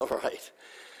All right.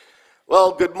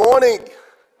 Well, good morning.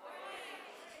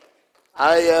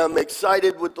 I am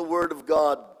excited with the Word of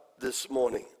God this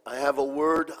morning. I have a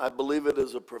word. I believe it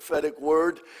is a prophetic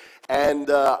word, and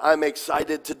I'm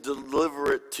excited to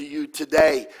deliver it to you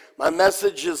today. My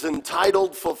message is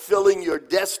entitled Fulfilling Your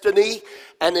Destiny,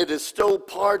 and it is still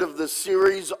part of the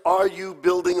series, Are You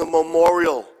Building a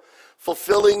Memorial?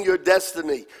 Fulfilling your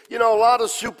destiny. You know, a lot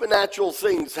of supernatural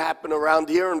things happen around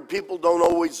here, and people don't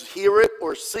always hear it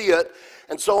or see it,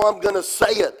 and so I'm going to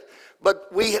say it. But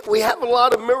we have a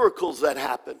lot of miracles that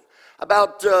happen.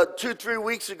 About 2-3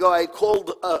 weeks ago, I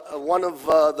called one of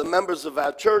the members of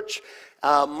our church,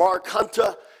 Mark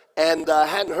Hunter, and I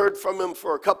hadn't heard from him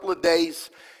for a couple of days,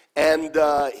 and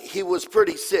he was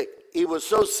pretty sick. He was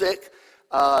so sick,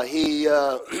 he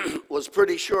was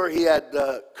pretty sure he had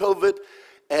COVID,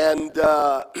 and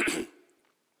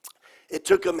it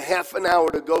took him half an hour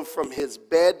to go from his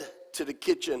bed to the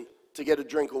kitchen to get a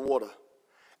drink of water.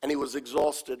 And he was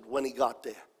exhausted when he got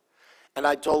there. And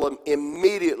I told him,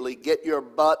 immediately get your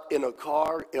butt in a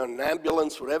car, in an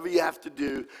ambulance, whatever you have to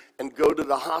do, and go to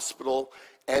the hospital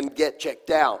and get checked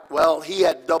out. Well, he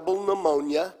had double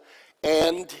pneumonia,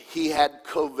 and he had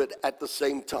COVID at the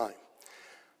same time.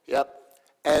 Yep.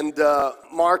 And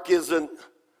Mark isn't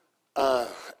a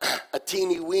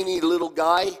teeny-weeny little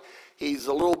guy. He's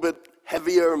a little bit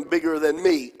heavier and bigger than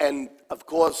me. And, of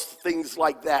course, things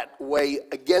like that weigh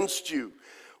against you.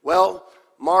 Well,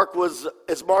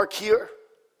 is Mark here?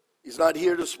 He's not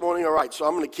here this morning? All right, so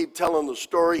I'm going to keep telling the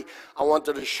story. I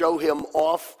wanted to show him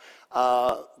off,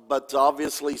 but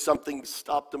obviously something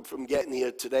stopped him from getting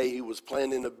here today. He was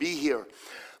planning to be here.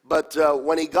 But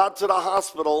when he got to the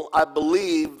hospital, I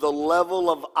believe the level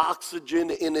of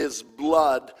oxygen in his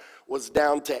blood was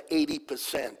down to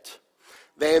 80%.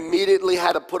 They immediately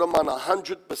had to put him on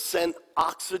 100%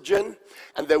 oxygen,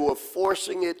 and they were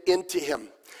forcing it into him.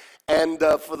 And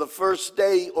for the first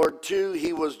day or two,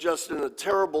 he was just in a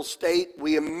terrible state.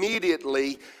 We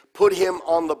immediately put him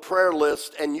on the prayer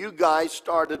list, and you guys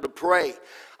started to pray.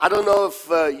 I don't know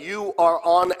if you are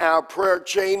on our prayer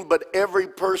chain, but every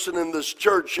person in this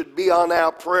church should be on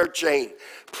our prayer chain.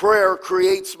 Prayer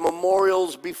creates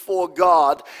memorials before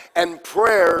God, and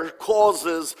prayer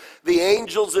causes the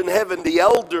angels in heaven, the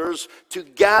elders, to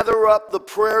gather up the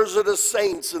prayers of the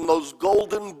saints in those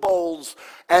golden bowls,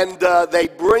 and they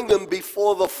bring them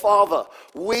before the Father.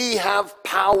 We have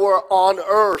power on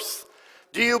earth.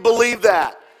 Do you believe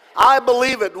that? I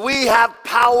believe it. We have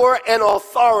power and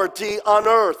authority on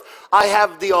earth. I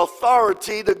have the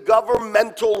authority, the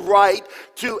governmental right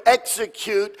to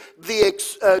execute the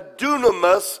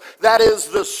dunamis, that is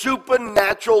the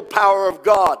supernatural power of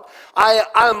God.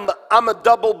 I'm a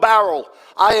double barrel.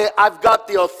 I've got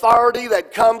the authority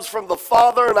that comes from the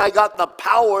Father, and I got the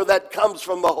power that comes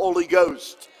from the Holy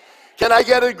Ghost. Can I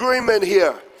get agreement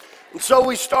here? And so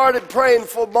we started praying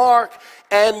for Mark,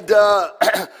 and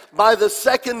by the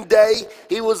second day,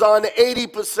 he was on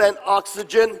 80%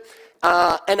 oxygen.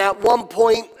 And at one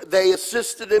point, they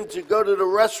assisted him to go to the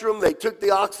restroom. They took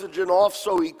the oxygen off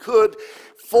so he could.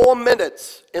 4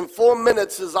 minutes. In 4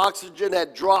 minutes, his oxygen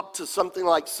had dropped to something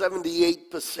like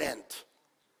 78%.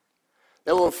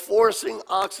 They were forcing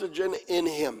oxygen in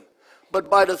him. But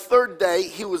by the third day,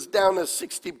 he was down to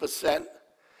 60%.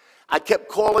 I kept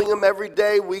calling him every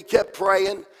day. We kept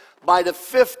praying. By the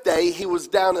fifth day, he was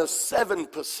down to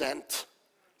 7%.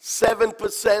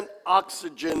 7%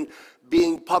 oxygen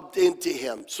being pumped into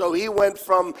him. So he went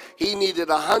from, he needed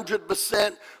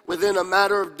 100% within a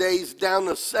matter of days down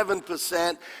to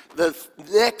 7%. The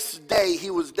next day,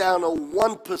 he was down to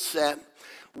 1%.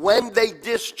 When they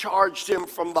discharged him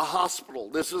from the hospital,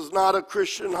 this is not a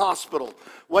Christian hospital.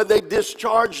 When they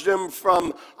discharged him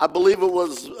from, I believe it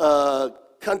was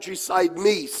Countryside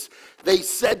Mease, they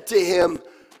said to him,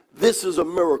 this is a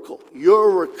miracle.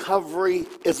 Your recovery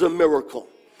is a miracle.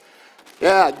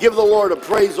 Yeah, give the Lord a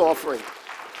praise offering.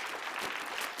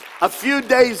 A few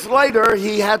days later,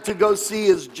 he had to go see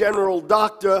his general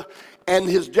doctor, and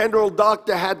his general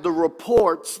doctor had the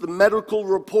reports, the medical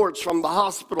reports from the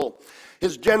hospital.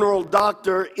 His general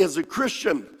doctor is a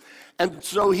Christian. And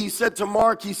so he said to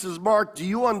Mark, he says, Mark, do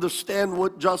you understand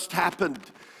what just happened?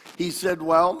 He said,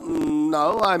 well,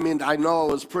 no, I mean, I know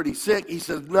I was pretty sick. He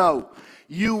said, no.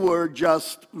 You were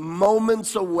just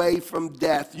moments away from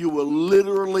death. You were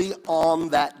literally on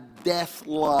that death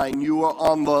line. You were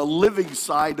on the living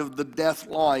side of the death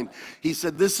line. He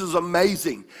said, this is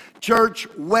amazing. Church,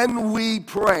 when we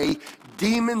pray,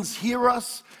 demons hear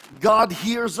us, God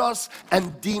hears us,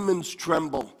 and demons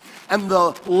tremble. And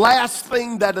the last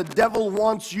thing that a devil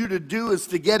wants you to do is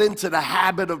to get into the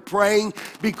habit of praying,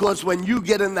 because when you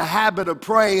get in the habit of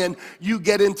praying, you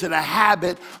get into the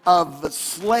habit of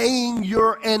slaying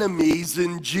your enemies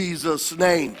in Jesus'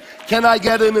 name. Can I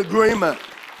get an agreement?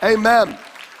 Amen.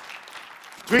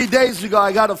 3 days ago,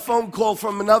 I got a phone call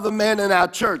from another man in our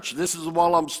church. This is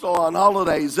while I'm still on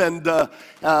holidays. And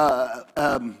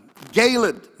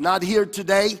Galen, not here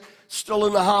today, still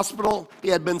in the hospital. He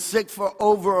had been sick for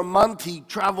over a month. He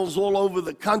travels all over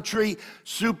the country,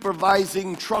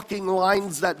 supervising trucking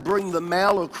lines that bring the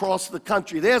mail across the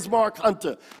country. There's Mark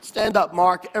Hunter. Stand up,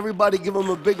 Mark. Everybody give him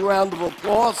a big round of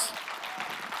applause.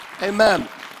 Amen.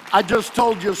 I just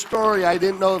told you a story. I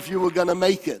didn't know if you were going to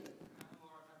make it.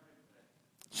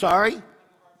 Sorry?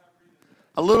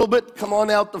 A little bit? Come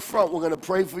on out the front. We're going to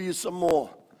pray for you some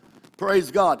more.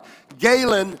 Praise God.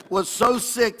 Galen was so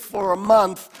sick for a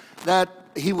month that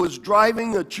he was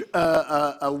driving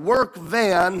a work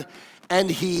van, and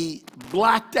he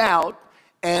blacked out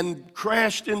and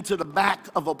crashed into the back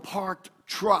of a parked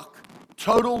truck,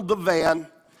 totaled the van.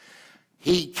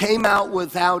 He came out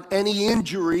without any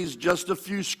injuries, just a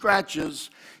few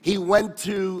scratches. He went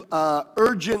to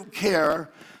urgent care.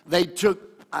 They took,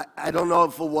 I don't know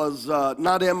if it was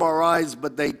not MRIs,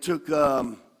 but they took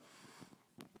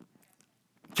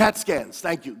CAT scans.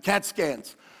 Thank you. CAT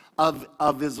scans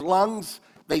of his lungs.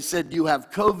 They said, you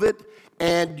have COVID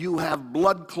and you have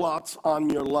blood clots on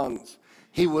your lungs.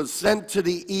 He was sent to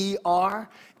the ER,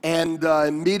 and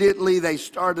immediately they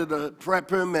started to prep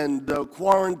him and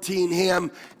quarantine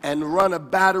him and run a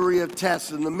battery of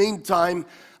tests. In the meantime,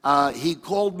 he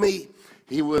called me.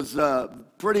 He was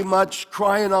pretty much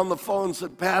crying on the phone,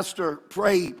 said, Pastor,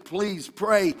 pray, please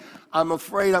pray. I'm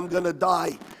afraid I'm going to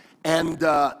die. And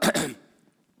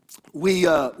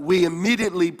we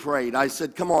immediately prayed. I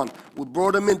said, come on. We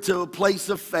brought him into a place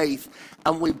of faith,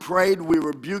 and we prayed. We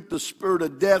rebuked the spirit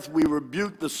of death. We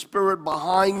rebuked the spirit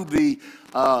behind the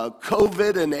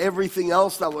COVID and everything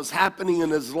else that was happening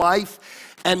in his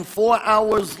life. And 4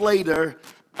 hours later,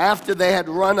 after they had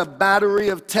run a battery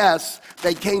of tests,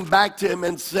 they came back to him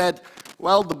and said,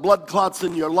 well, the blood clots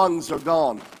in your lungs are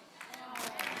gone.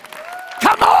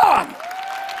 Come on!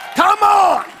 Come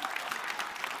on!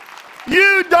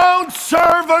 You don't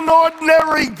serve an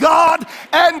ordinary God,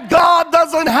 and God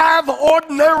doesn't have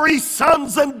ordinary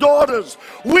sons and daughters.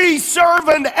 We serve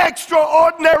an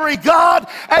extraordinary God,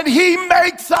 and He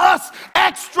makes us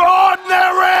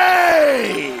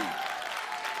extraordinary.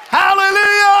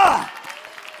 Hallelujah!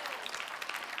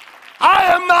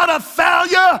 I am not a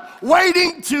failure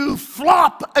waiting to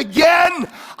flop again.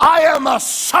 I am a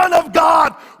son of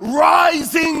God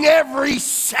rising every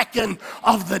second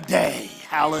of the day.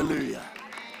 Hallelujah.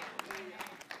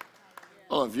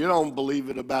 Well, if you don't believe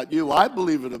it about you, I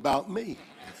believe it about me.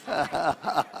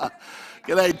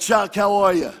 G'day, Chuck. How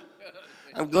are you?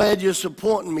 I'm glad you're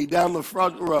supporting me down the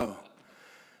front row.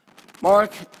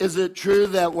 Mark, is it true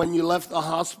that when you left the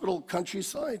hospital,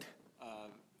 Countryside?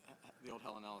 The old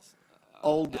Helen Ellis.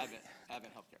 Advent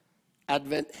Healthcare.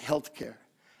 Advent Healthcare.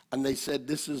 And they said,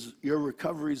 this is, your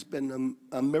recovery's been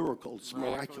a miracle. It's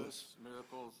miraculous.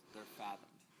 Miracles, they're fathomed.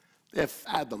 They're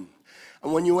fathomed.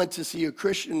 And when you went to see a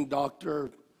Christian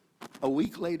doctor a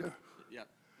week later? Yeah,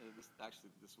 actually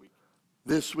this week.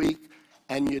 This week,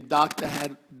 and your doctor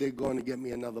had, they're going to get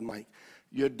me another mic.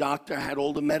 Your doctor had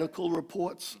all the medical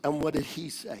reports, and what did he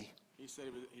say? He said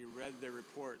he read their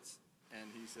reports, and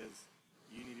he says,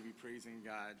 you need to be praising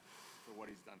God for what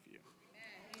He's done for you.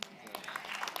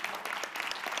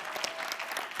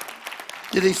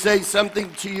 Did he say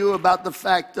something to you about the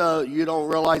fact you don't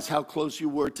realize how close you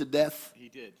were to death? He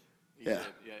did. He Yeah. did.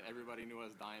 Yeah, everybody knew I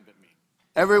was dying but me.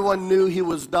 Everyone knew he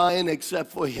was dying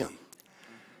except for him.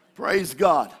 Praise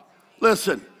God.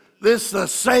 Listen, this the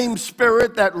same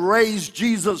spirit that raised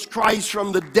Jesus Christ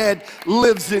from the dead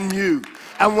lives in you.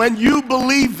 And when you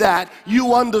believe that,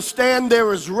 you understand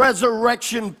there is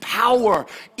resurrection power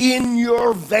in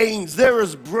your veins. There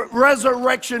is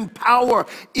resurrection power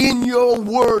in your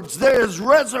words. There is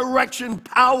resurrection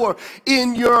power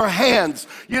in your hands.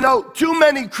 You know, too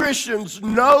many Christians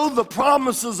know the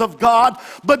promises of God,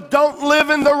 but don't live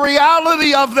in the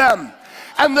reality of them.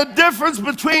 And the difference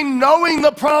between knowing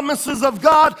the promises of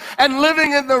God and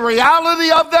living in the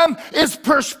reality of them is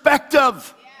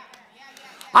perspective.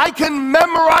 I can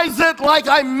memorize it like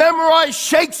I memorize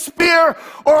Shakespeare,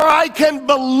 or I can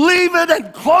believe it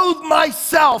and clothe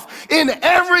myself in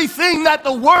everything that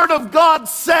the Word of God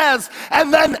says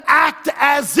and then act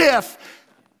as if.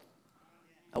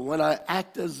 And when I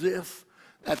act as if,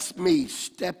 That's me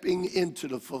stepping into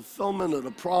the fulfillment of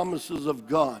the promises of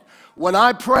God. When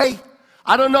I pray,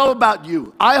 I don't know about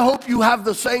you. I hope you have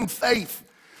the same faith.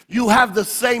 You have the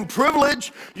same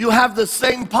privilege. You have the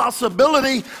same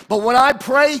possibility. But when I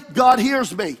pray, God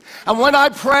hears me. And when I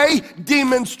pray,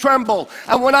 demons tremble.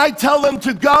 And when I tell them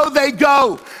to go, they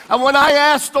go. And when I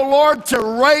ask the Lord to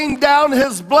rain down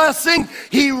his blessing,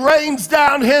 he rains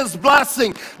down his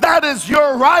blessing. That is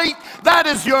your right. That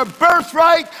is your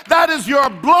birthright. That is your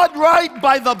blood right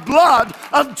by the blood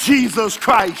of Jesus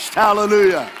Christ.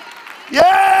 Hallelujah.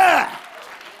 Yeah.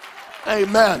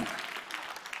 Amen.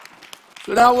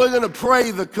 So now we're going to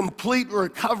pray the complete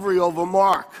recovery over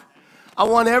Mark. I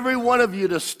want every one of you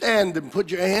to stand and put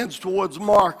your hands towards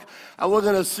Mark, and we're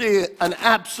going to see an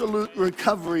absolute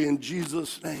recovery in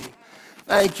Jesus' name.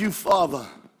 Thank you, Father.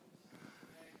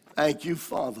 Thank you,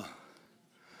 Father.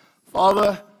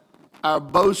 Father, our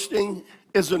boasting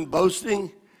isn't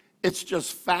boasting. It's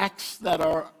just facts that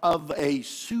are of a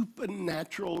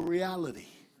supernatural reality.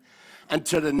 And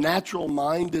to the natural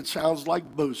mind, it sounds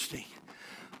like boasting.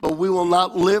 But we will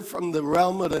not live from the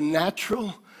realm of the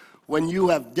natural when you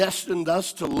have destined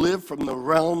us to live from the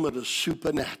realm of the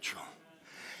supernatural.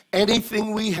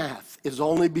 Anything we have is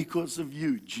only because of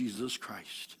you, Jesus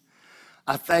Christ.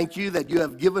 I thank you that you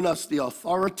have given us the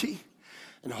authority,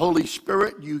 and Holy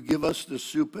Spirit, you give us the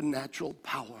supernatural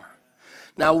power.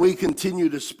 Now we continue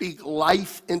to speak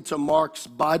life into Mark's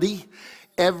body,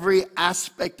 every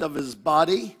aspect of his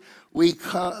body. We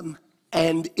come,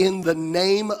 and in the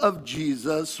name of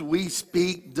Jesus, we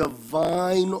speak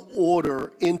divine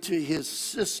order into his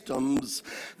systems,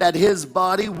 that his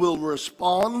body will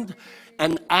respond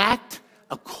and act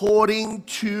according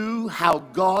to how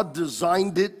God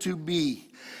designed it to be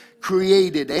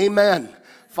created. Amen.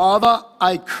 Father,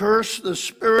 I curse the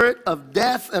spirit of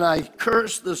death, and I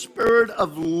curse the spirit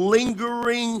of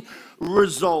lingering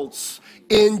results.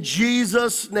 In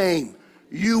Jesus' name,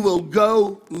 you will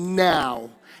go now.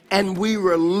 And we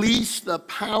release the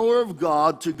power of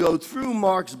God to go through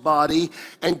Mark's body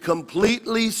and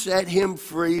completely set him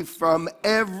free from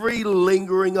every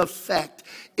lingering effect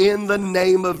in the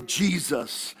name of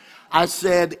Jesus. I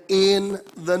said, in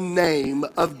the name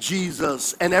of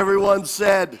Jesus. And everyone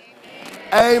said,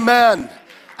 Amen.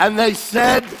 And they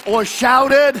said or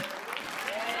shouted,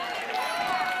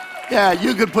 yeah,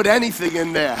 you could put anything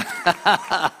in there.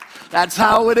 That's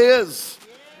how it is.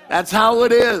 That's how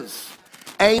it is.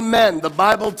 Amen. The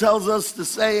Bible tells us to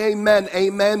say amen.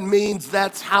 Amen means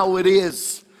that's how it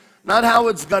is, not how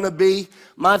it's going to be.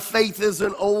 My faith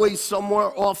isn't always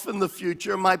somewhere off in the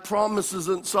future. My promise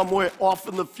isn't somewhere off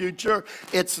in the future.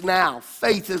 It's now.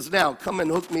 Faith is now. Come and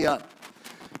hook me up.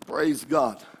 Praise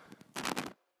God.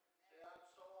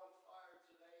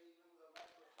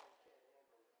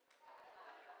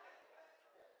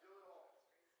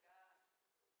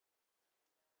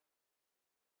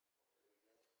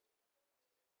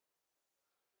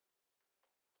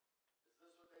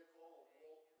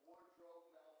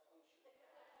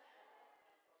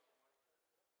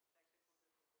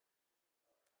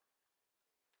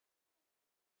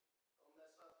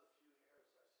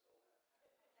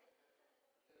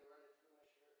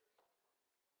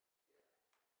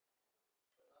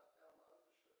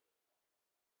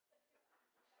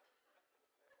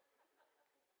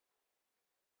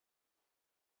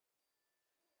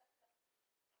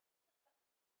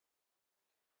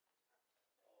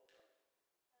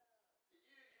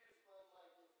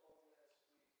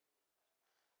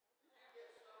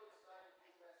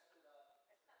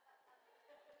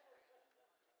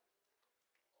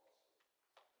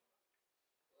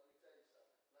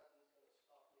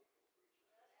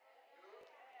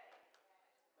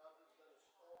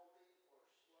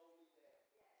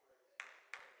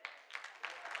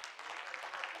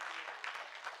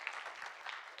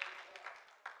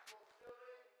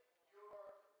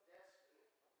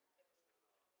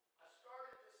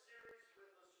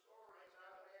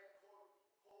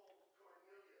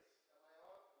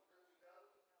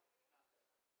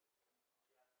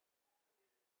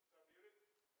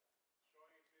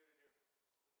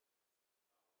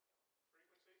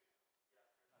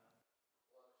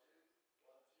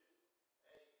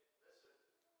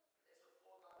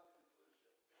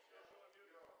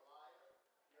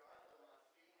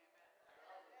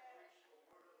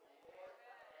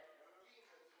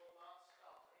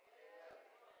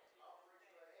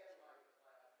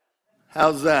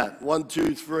 How's that? 1,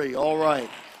 2, 3. All right.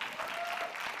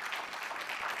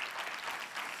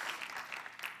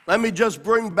 Let me just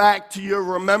bring back to your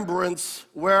remembrance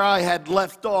where I had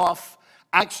left off,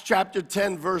 Acts chapter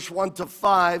 10, verse 1 to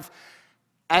 5.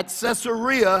 At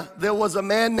Caesarea, there was a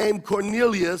man named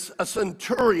Cornelius, a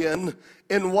centurion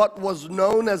in what was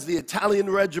known as the Italian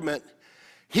regiment.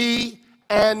 He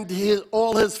and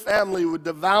all his family were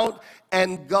devout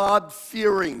and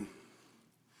God-fearing.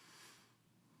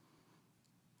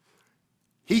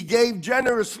 He gave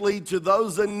generously to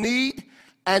those in need,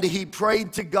 and he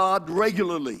prayed to God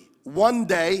regularly. One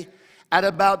day, at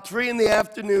about 3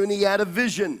 p.m, he had a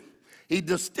vision. He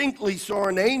distinctly saw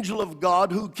an angel of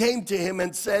God who came to him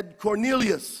and said,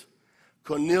 "Cornelius."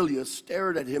 Cornelius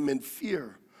stared at him in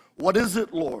fear. "What is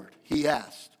it, Lord?" he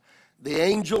asked. The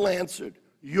angel answered,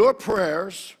 "Your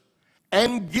prayers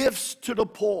and gifts to the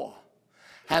poor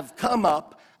have come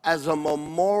up as a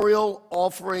memorial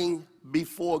offering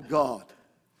before God."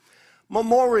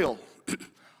 Memorial.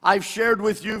 I've shared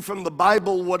with you from the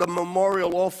Bible what a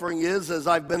memorial offering is as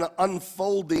I've been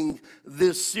unfolding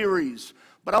this series.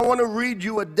 But I want to read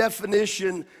you a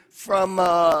definition from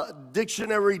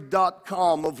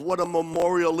dictionary.com of what a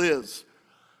memorial is.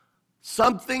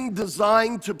 Something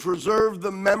designed to preserve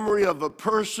the memory of a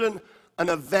person, an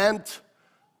event,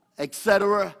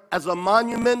 etc., as a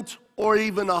monument or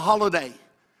even a holiday.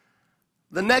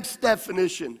 The next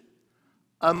definition,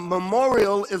 a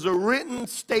memorial is a written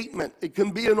statement. It can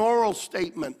be an oral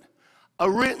statement, a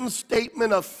written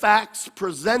statement of facts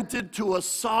presented to a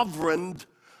sovereign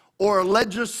or a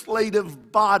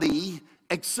legislative body,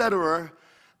 etc.,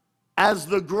 as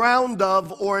the ground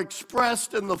of or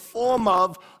expressed in the form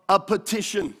of a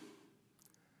petition.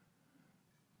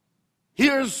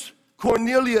 Here's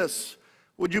Cornelius.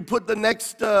 Would you put the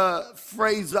next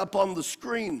phrase up on the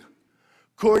screen?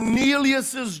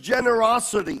 Cornelius's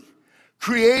generosity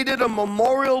created a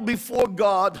memorial before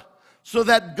God so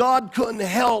that God couldn't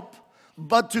help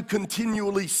but to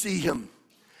continually see him.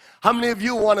 How many of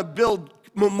you want to build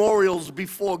memorials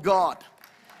before God?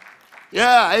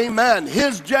 Yeah, amen.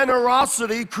 His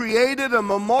generosity created a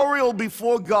memorial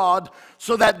before God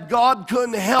so that God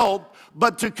couldn't help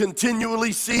but to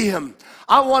continually see him.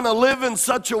 I want to live in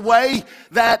such a way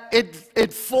that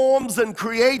it forms and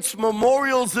creates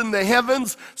memorials in the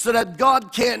heavens so that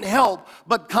God can't help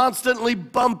but constantly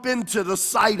bump into the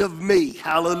sight of me.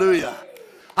 Hallelujah.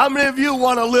 How many of you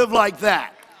want to live like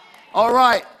that? All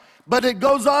right. But it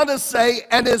goes on to say,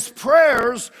 and his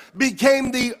prayers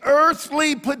became the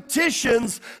earthly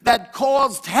petitions that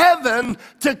caused heaven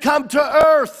to come to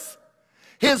earth.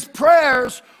 His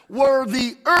prayers were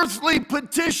the earthly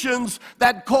petitions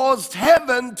that caused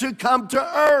heaven to come to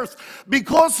earth.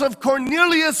 Because of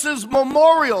Cornelius's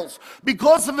memorials,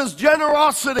 because of his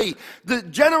generosity, the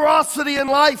generosity in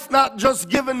life, not just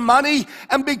giving money,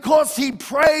 and because he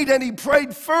prayed and he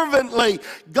prayed fervently,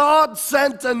 God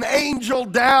sent an angel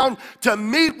down to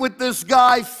meet with this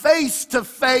guy face to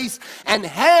face and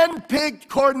handpicked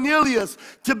Cornelius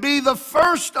to be the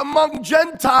first among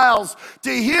Gentiles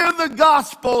to hear the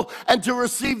gospel and to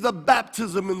receive the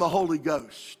baptism in the Holy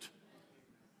Ghost.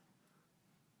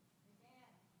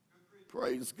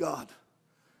 Praise God.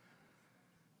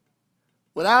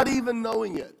 Without even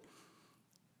knowing it,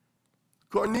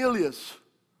 Cornelius,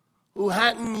 who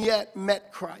hadn't yet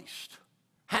met Christ,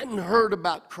 hadn't heard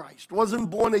about Christ, wasn't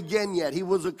born again yet, he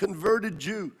was a converted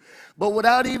Jew, but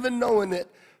without even knowing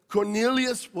it,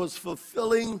 Cornelius was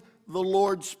fulfilling the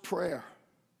Lord's Prayer.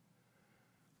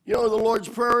 You know, the Lord's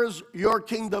Prayer is, "Your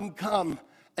kingdom come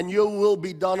and your will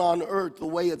be done on earth the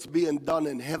way it's being done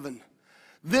in heaven."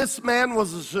 This man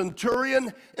was a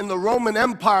centurion in the Roman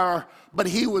Empire, but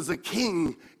he was a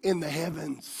king in the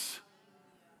heavens.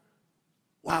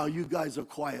 Wow, you guys are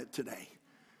quiet today.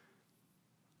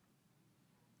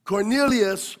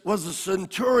 Cornelius was a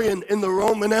centurion in the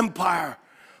Roman Empire,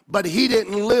 but he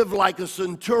didn't live like a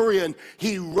centurion.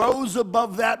 He rose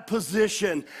above that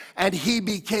position, and he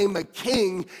became a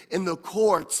king in the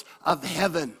courts of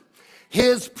heaven.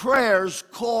 His prayers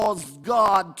caused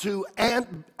God to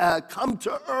come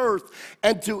to earth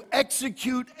and to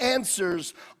execute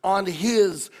answers on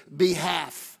his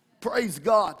behalf. Praise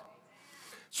God.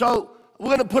 So we're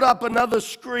going to put up another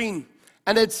screen,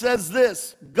 and it says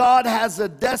this: God has a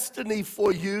destiny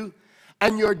for you,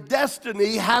 and your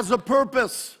destiny has a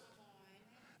purpose.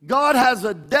 God has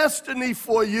a destiny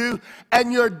for you,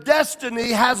 and your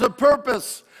destiny has a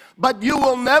purpose. But you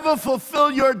will never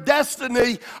fulfill your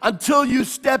destiny until you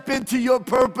step into your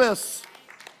purpose.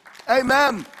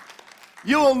 Amen.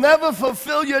 You will never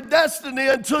fulfill your destiny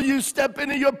until you step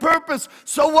into your purpose.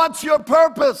 So what's your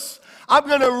purpose? I'm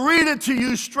going to read it to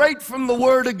you straight from the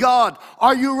Word of God.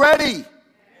 Are you ready?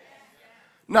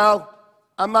 Now,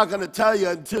 I'm not going to tell you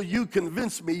until you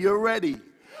convince me you're ready.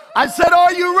 I said,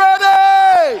 are you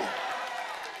ready?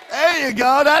 There you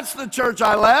go. That's the church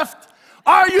I left.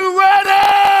 Are you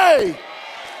ready?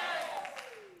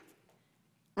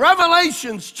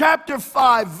 Revelations chapter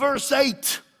 5, verse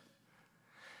 8.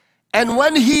 And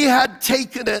when he had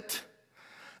taken it,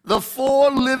 the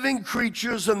 4 living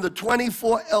creatures and the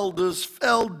 24 elders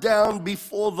fell down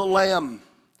before the Lamb.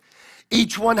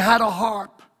 Each one had a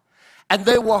harp, and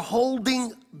they were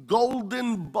holding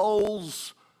golden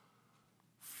bowls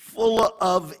full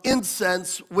of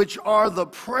incense, which are the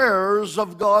prayers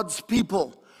of God's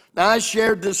people. Now, I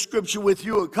shared this scripture with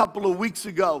you a couple of weeks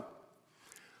ago.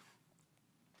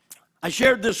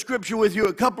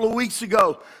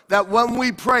 That when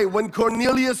we pray, when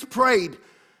Cornelius prayed,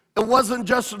 it wasn't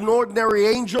just an ordinary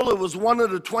angel, it was one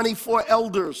of the 24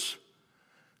 elders.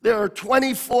 There are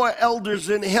 24 elders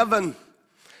in heaven.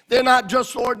 They're not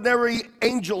just ordinary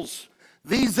angels.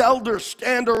 These elders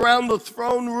stand around the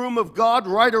throne room of God,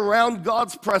 right around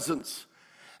God's presence.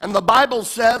 And the Bible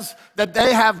says that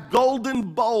they have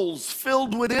golden bowls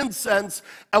filled with incense,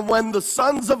 and when the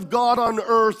sons of God on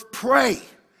earth pray,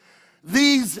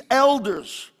 these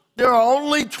elders, there are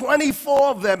only 24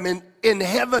 of them in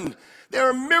heaven. There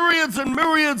are myriads and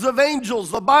myriads of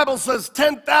angels. The Bible says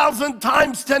 10,000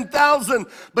 times 10,000,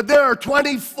 but there are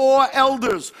 24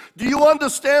 elders. Do you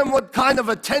understand what kind of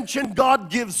attention God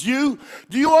gives you?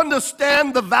 Do you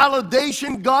understand the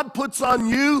validation God puts on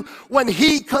you when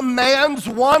he commands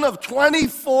one of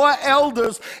 24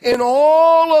 elders in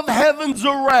all of heaven's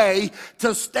array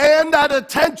to stand at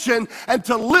attention and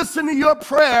to listen to your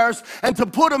prayers and to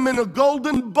put them in a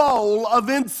golden bowl of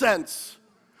incense?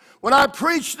 When I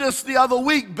preached this the other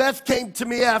week, Beth came to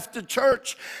me after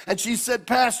church and she said,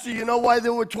 Pastor, you know why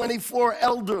there were 24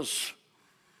 elders?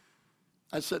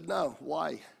 I said, no,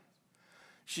 why?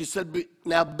 She said,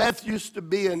 now Beth used to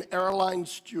be an airline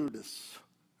stewardess,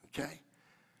 okay?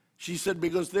 She said,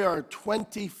 because there are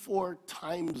 24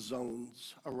 time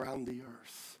zones around the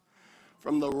earth,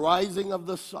 from the rising of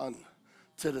the sun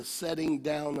to the setting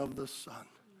down of the sun.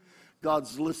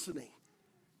 God's listening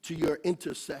to your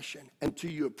intercession and to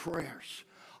your prayers.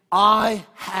 I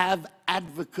have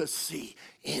advocacy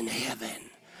in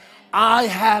heaven. I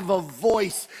have a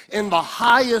voice in the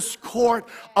highest court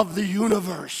of the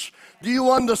universe. Do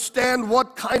you understand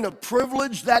what kind of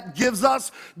privilege that gives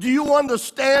us? Do you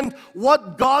understand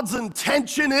what God's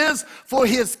intention is for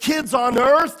his kids on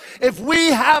earth? If we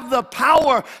have the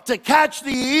power to catch the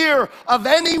ear of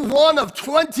any one of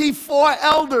 24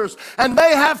 elders, and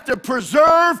they have to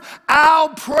preserve our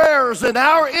prayers and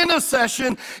our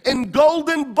intercession in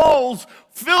golden bowls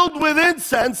filled with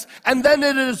incense, and then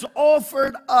it is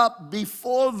offered up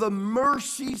before the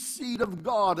mercy seat of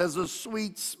God as a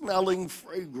sweet smelling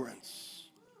fragrance.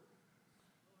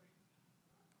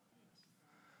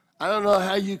 I don't know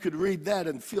how you could read that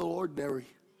and feel ordinary.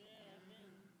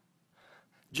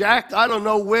 Jack, I don't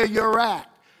know where you're at,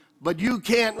 but you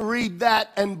can't read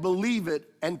that and believe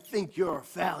it and think you're a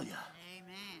failure.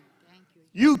 Amen. Thank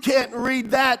you. You can't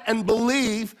read that and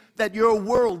believe that your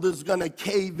world is going to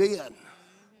cave in.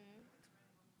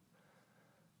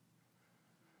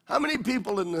 How many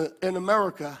people in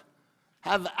America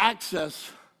have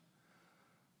access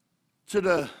to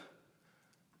the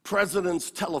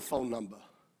president's telephone number?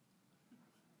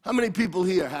 How many people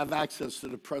here have access to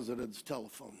the president's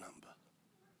telephone number?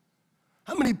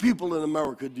 How many people in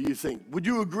America do you think? Would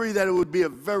you agree that it would be a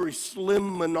very slim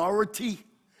minority?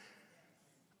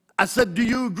 I said, do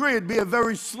you agree it'd be a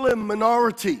very slim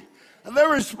minority? A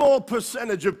very small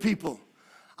percentage of people.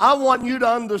 I want you to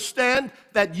understand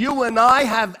that you and I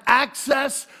have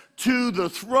access to the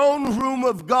throne room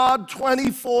of God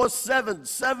 24/7,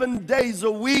 7 days a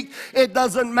week. It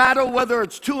doesn't matter whether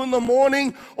it's 2 in the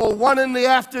morning or 1 in the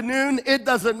afternoon. It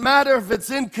doesn't matter if it's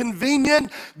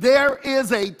inconvenient. There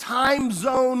is a time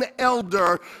zone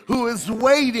elder who is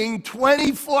waiting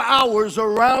 24 hours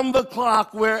around the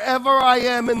clock wherever I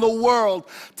am in the world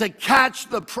to catch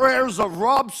the prayers of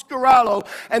Rob Scarallo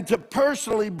and to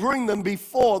personally bring them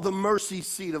before the mercy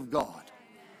seat of God.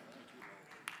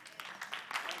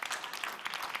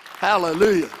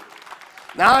 Hallelujah.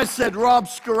 Now I said Rob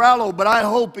Scarallo, but I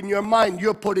hope in your mind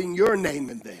you're putting your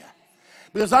name in there.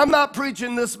 Because I'm not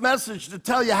preaching this message to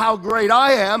tell you how great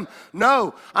I am.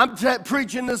 No, I'm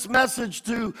preaching this message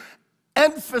to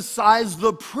emphasize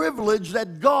the privilege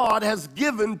that God has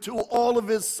given to all of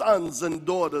his sons and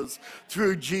daughters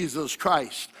through Jesus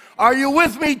Christ. Are you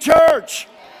with me, church?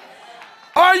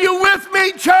 Are you with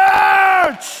me,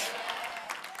 church?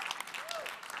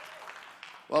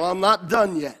 Well, I'm not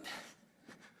done yet.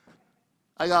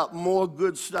 I got more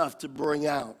good stuff to bring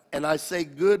out. And I say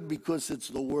good because it's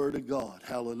the Word of God.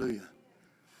 Hallelujah.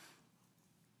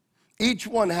 Each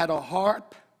one had a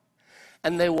harp,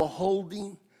 and they were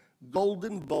holding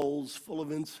golden bowls full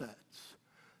of incense.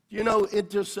 You know,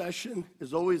 intercession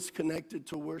is always connected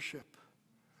to worship.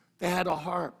 They had a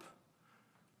harp.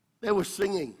 They were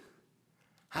singing.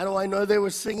 How do I know they were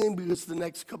singing? Because the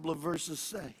next couple of verses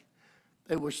say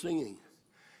they were singing.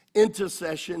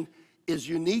 Intercession is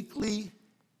uniquely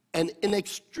and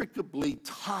inextricably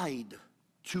tied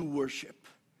to worship.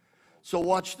 So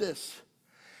watch this.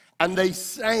 And they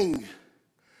sang.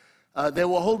 They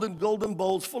were holding golden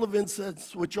bowls full of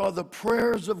incense, which are the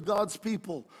prayers of God's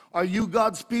people. Are you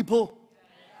God's people?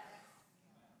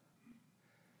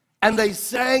 And they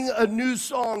sang a new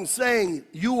song saying,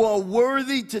 you are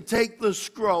worthy to take the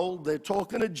scroll, they're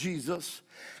talking to Jesus,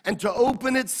 and to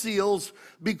open its seals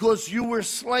because you were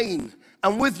slain.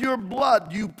 And with your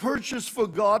blood you purchased for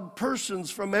God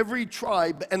persons from every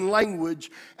tribe and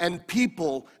language and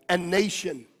people and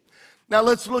nation. Now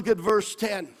let's look at verse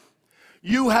 10.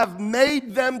 You have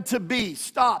made them to be.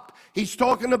 Stop. He's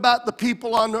talking about the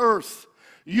people on earth.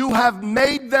 You have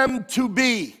made them to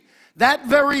be. That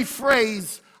very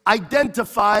phrase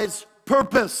identifies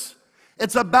purpose.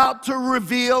 It's about to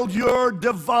reveal your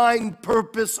divine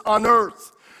purpose on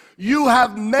earth. You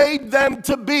have made them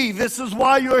to be. This is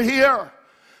why you're here.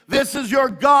 This is your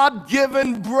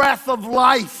God-given breath of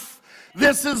life.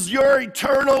 This is your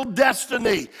eternal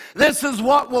destiny. This is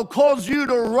what will cause you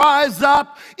to rise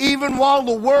up even while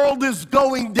the world is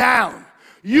going down.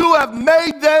 You have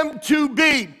made them to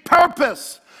be.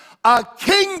 Purpose. A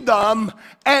kingdom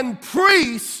and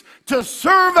priests to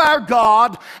serve our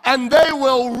God, and they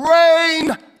will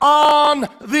reign on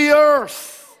the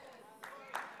earth.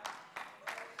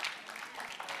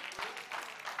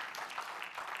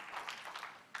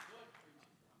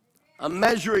 I'm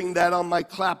measuring that on my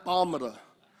clapometer.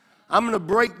 I'm going to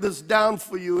break this down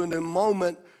for you in a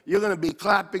moment. You're going to be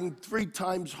clapping 3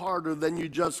 times harder than you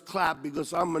just clapped,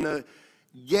 because I'm going to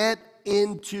get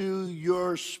into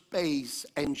your space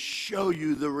and show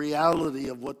you the reality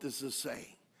of what this is saying.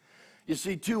 You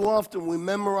see, too often we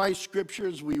memorize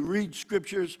scriptures, we read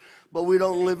scriptures, but we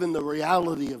don't live in the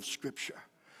reality of scripture.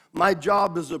 My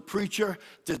job as a preacher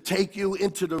to take you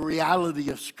into the reality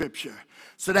of scripture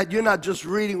so that you're not just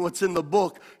reading what's in the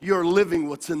book, you're living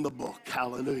what's in the book.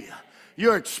 Hallelujah.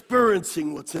 You're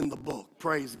experiencing what's in the book.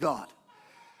 Praise God.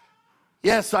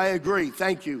 Yes, I agree.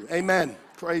 Thank you. Amen.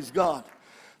 Praise God.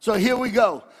 So here we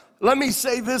go. Let me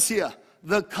say this here.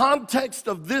 The context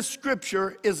of this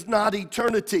scripture is not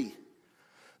eternity.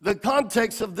 The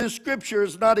context of this scripture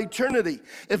is not eternity.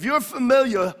 If you're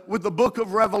familiar with the book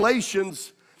of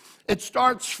Revelations, it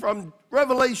starts from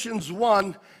Revelations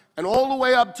 1 and all the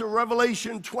way up to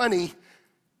Revelation 20,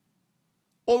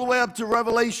 all the way up to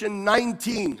Revelation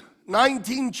 19.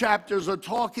 19 chapters are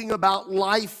talking about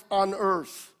life on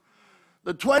earth.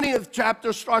 The 20th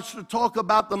chapter starts to talk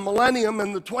about the millennium,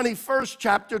 and the 21st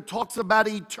chapter talks about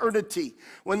eternity,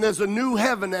 when there's a new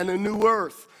heaven and a new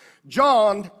earth.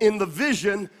 John, in the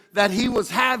vision that he was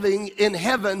having in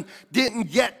heaven,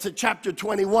 didn't get to chapter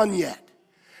 21 yet.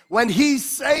 When he's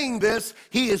saying this,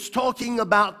 he is talking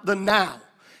about the now.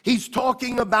 He's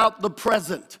talking about the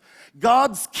present.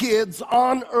 God's kids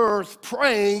on earth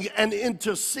praying and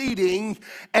interceding,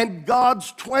 and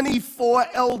God's 24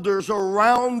 elders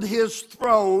around his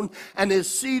throne and his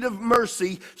seat of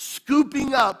mercy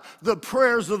scooping up the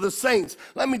prayers of the saints.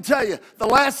 Let me tell you, the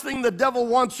last thing the devil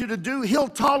wants you to do, he'll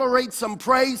tolerate some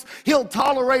praise, he'll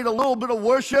tolerate a little bit of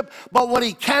worship, but what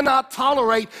he cannot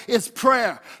tolerate is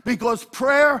prayer, because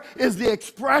prayer is the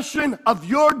expression of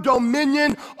your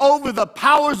dominion over the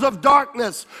powers of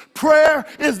darkness. Prayer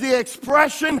is the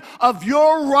expression of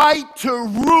your right to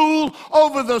rule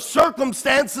over the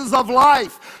circumstances of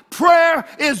life. Prayer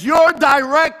is your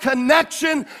direct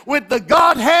connection with the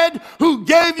Godhead who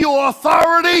gave you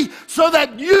authority so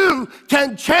that you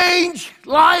can change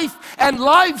life and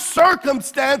life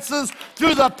circumstances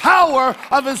through the power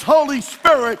of his Holy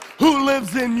Spirit who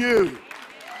lives in you.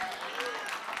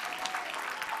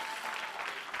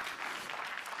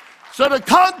 So the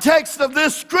context of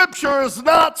this scripture is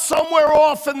not somewhere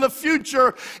off in the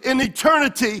future in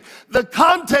eternity. The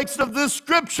context of this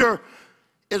scripture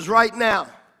is right now.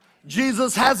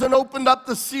 Jesus hasn't opened up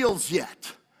the seals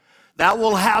yet. That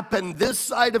will happen this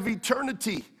side of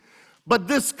eternity. But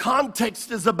this context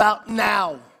is about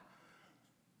now.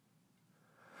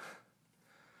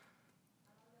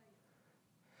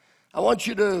 I want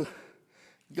you to,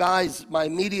 guys, my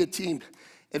media team,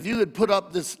 if you could put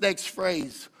up this next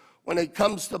phrase, when it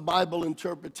comes to Bible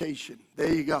interpretation.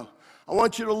 There you go. I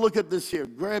want you to look at this here.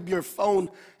 Grab your phone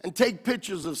and take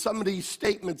pictures of some of these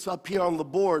statements up here on the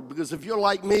board, because if you're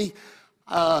like me,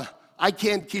 I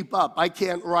can't keep up. I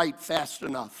can't write fast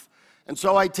enough. And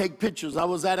so I take pictures. I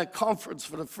was at a conference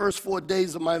for the first 4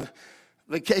 days of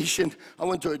vacation, I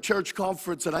went to a church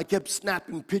conference and I kept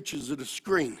snapping pictures of the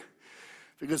screen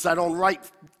because I don't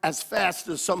write as fast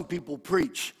as some people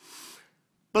preach.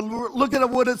 But look at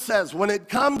what it says. When it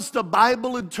comes to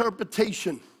Bible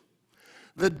interpretation,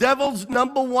 the devil's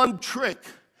number one trick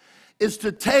is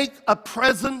to take a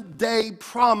present day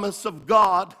promise of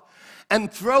God and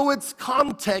throw its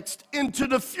context into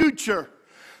the future,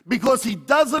 because he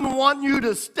doesn't want you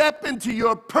to step into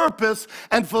your purpose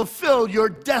and fulfill your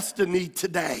destiny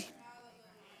today.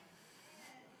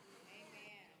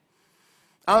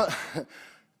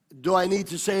 Do I need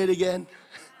to say it again?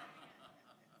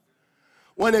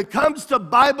 When it comes to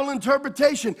Bible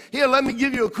interpretation, here, let me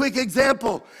give you a quick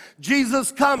example.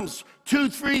 Jesus comes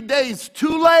 2-3 days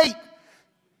too late.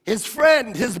 His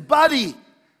friend, his buddy,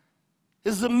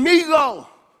 his amigo,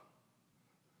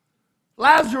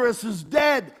 Lazarus is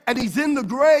dead, and he's in the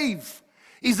grave.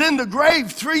 He's in the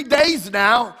grave 3 days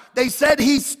now. They said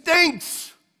he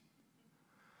stinks.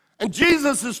 And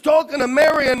Jesus is talking to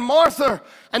Mary and Martha,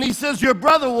 and he says, your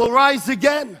brother will rise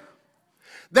again.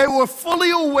 They were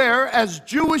fully aware as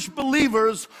Jewish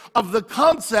believers of the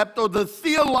concept or the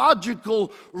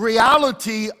theological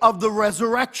reality of the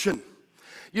resurrection.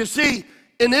 You see,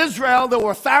 in Israel, there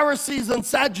were Pharisees and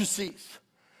Sadducees,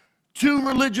 two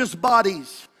religious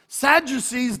bodies.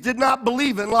 Sadducees did not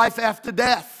believe in life after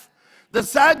death. The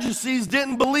Sadducees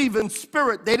didn't believe in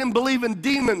spirit. They didn't believe in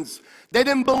demons. They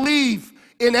didn't believe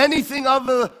in anything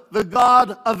other than the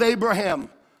God of Abraham.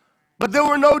 But there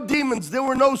were no demons. There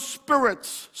were no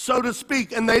spirits, so to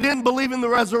speak, and they didn't believe in the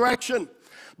resurrection.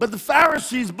 But the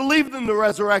Pharisees believed in the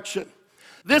resurrection.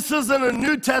 This isn't a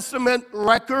New Testament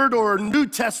record or a New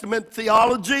Testament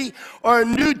theology or a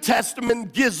New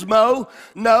Testament gizmo.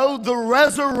 No, the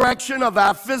resurrection of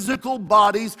our physical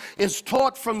bodies is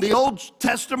taught from the Old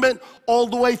Testament all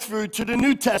the way through to the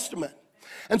New Testament.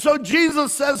 And so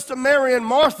Jesus says to Mary and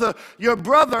Martha, your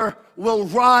brother will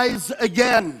rise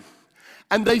again.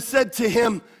 And they said to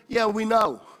him, yeah, we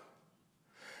know.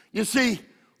 You see,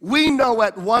 we know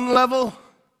at one level,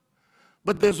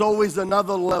 but there's always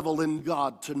another level in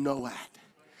God to know at.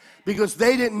 Because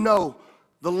they didn't know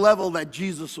the level that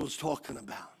Jesus was talking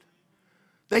about.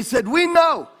 They said, we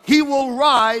know he will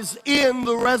rise in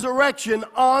the resurrection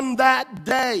on that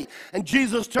day. And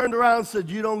Jesus turned around and said,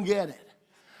 you don't get it.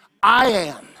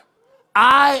 I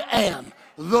am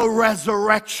the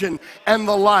resurrection and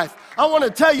the life. I want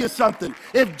to tell you something.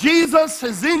 If Jesus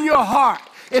is in your heart,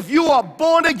 if you are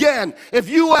born again, if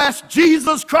you ask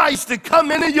Jesus Christ to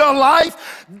come into your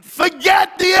life,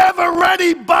 forget the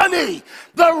ever-ready bunny.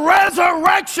 The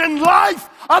resurrection life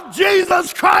of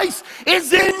Jesus Christ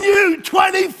is in you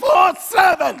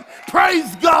 24/7.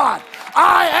 Praise God.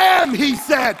 I am, he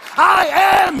said. I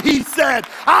am, he said.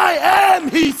 I am,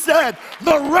 he said.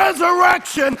 The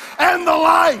resurrection and the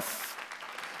life.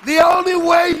 The only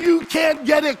way you can't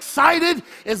get excited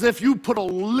is if you put a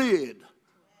lid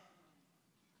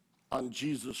on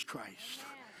Jesus Christ.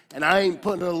 And I ain't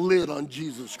putting a lid on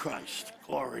Jesus Christ.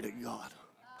 Glory to God.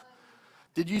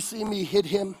 Did you see me hit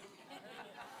him?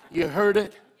 You heard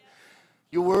it?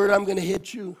 You worried I'm going to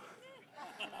hit you?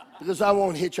 Because I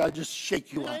won't hit you, I'll just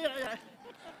shake you up.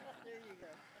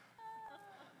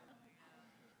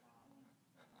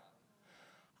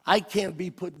 I can't be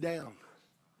put down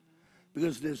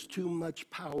because there's too much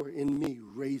power in me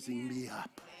raising me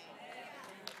up.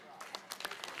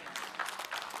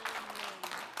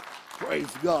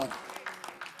 Praise God.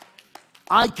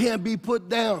 I can't be put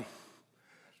down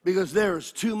because there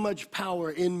is too much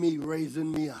power in me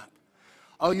raising me up.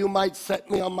 Oh, you might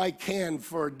set me on my can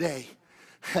for a day.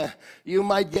 You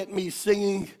might get me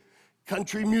singing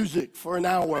country music for an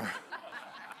hour.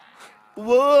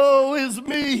 Woe is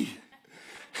me.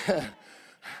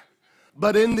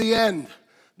 But in the end,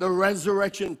 the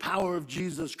resurrection power of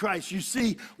Jesus Christ. You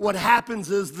see, what happens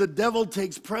is the devil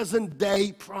takes present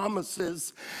day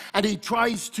promises and he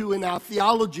tries to, in our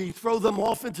theology, throw them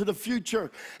off into the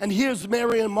future. And here's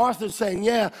Mary and Martha saying,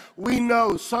 yeah, we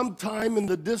know sometime in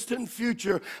the distant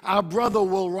future, our brother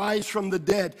will rise from the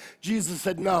dead. Jesus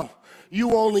said, no.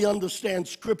 You only understand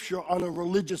Scripture on a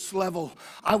religious level.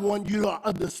 I want you to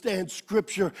understand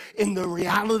Scripture in the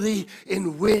reality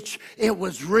in which it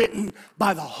was written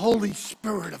by the Holy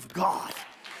Spirit of God.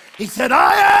 He said,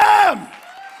 I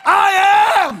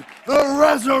am the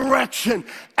resurrection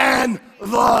and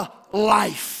the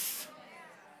life.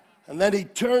 And then he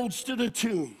turns to the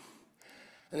tomb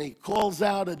and he calls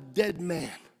out a dead man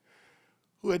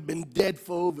who had been dead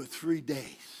for over 3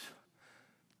 days.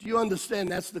 Do you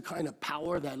understand that's the kind of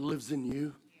power that lives in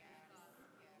you?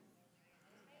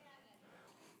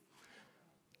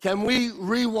 Can we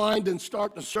rewind and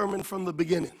start the sermon from the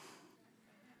beginning?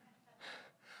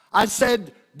 I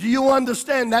said, do you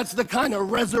understand that's the kind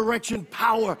of resurrection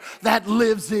power that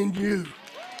lives in you?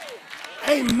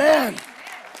 Amen.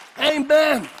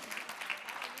 Amen.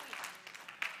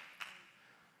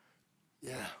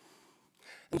 Yeah.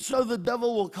 And so the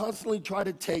devil will constantly try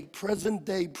to take present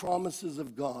day promises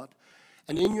of God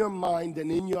and in your mind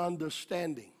and in your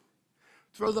understanding,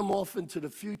 throw them off into the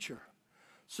future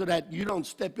so that you don't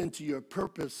step into your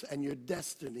purpose and your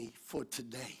destiny for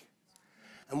today.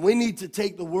 And we need to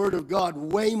take the Word of God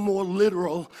way more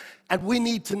literal, and we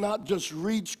need to not just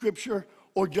read Scripture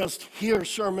or just hear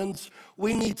sermons.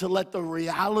 We need to let the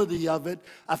reality of it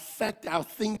affect our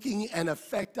thinking and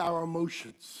affect our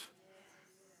emotions.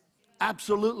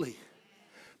 Absolutely.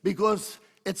 Because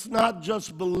it's not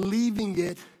just believing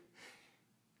it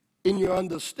in your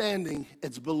understanding,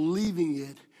 it's believing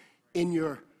it in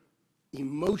your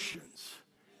emotions.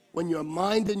 When your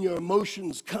mind and your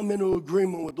emotions come into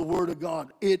agreement with the Word of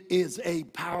God, it is a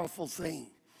powerful thing.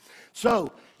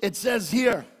 So it says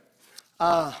here,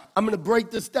 I'm going to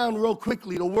break this down real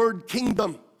quickly. The word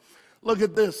kingdom, look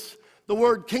at this. The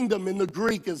word kingdom in the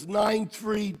Greek is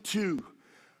 932.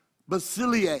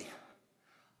 Basileia,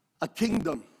 a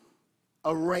kingdom,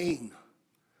 a reign.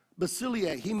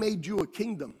 Basileia, he made you a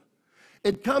kingdom.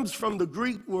 It comes from the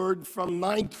Greek word from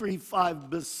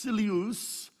 935,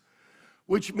 basileus,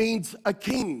 which means a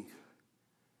king.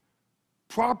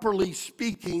 Properly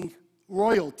speaking,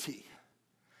 royalty.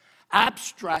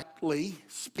 Abstractly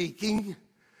speaking,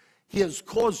 he has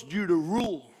caused you to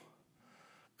rule.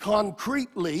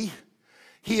 Concretely,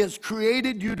 he has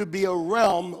created you to be a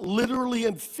realm, literally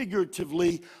and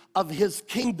figuratively, of his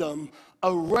kingdom,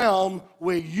 a realm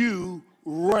where you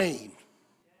reign.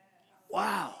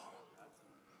 Wow.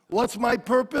 What's my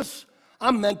purpose?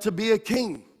 I'm meant to be a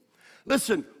king.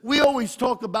 Listen, we always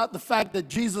talk about the fact that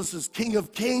Jesus is King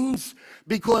of Kings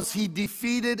because he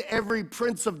defeated every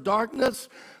prince of darkness,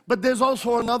 but there's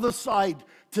also another side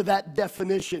to that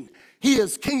definition. He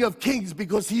is King of Kings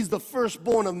because he's the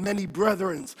firstborn of many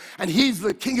brethren. And he's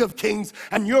the King of Kings,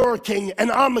 and you're a king,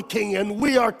 and I'm a king, and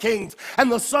we are kings,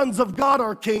 and the sons of God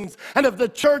are kings. And if the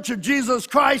church of Jesus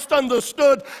Christ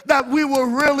understood that we were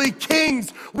really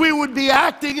kings, we would be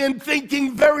acting and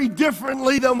thinking very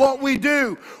differently than what we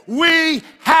do. We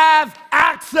have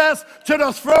access to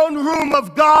the throne room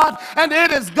of God, and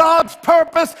it is God's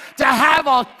purpose to have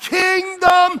a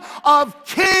kingdom of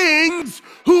kings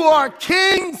who are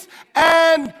kings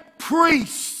and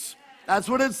priests. That's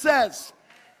what it says.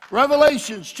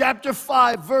 Revelations chapter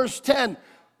 5, verse 10.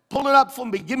 Pull it up for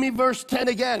me. Give me verse 10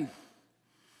 again.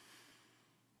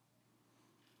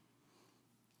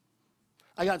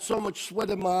 I got so much sweat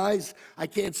in my eyes, I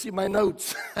can't see my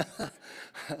notes.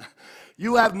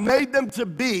 You have made them to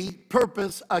be,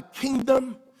 purpose, a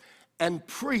kingdom and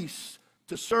priests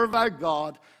to serve our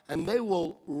God, and they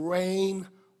will reign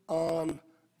on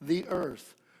the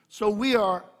earth. So we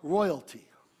are royalty.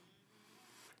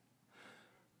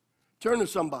 Turn to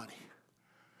somebody.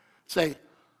 Say,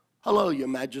 hello, Your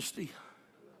Majesty.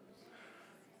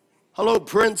 Hello,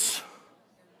 Prince.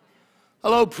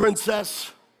 Hello,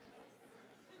 Princess.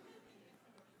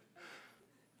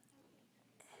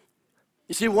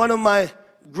 You see, one of my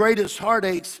greatest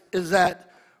heartaches is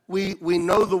that we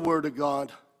know the Word of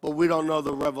God, but we don't know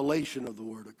the revelation of the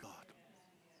Word of God.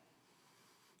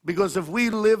 Because if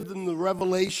we lived in the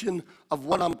revelation of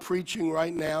what I'm preaching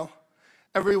right now,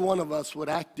 every one of us would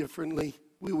act differently,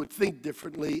 we would think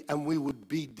differently, and we would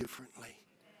be differently.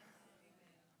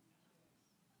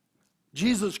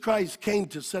 Jesus Christ came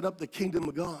to set up the kingdom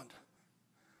of God.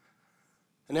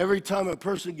 And every time a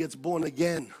person gets born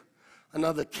again,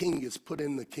 another king is put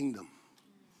in the kingdom.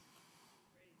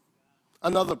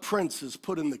 Another prince is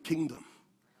put in the kingdom.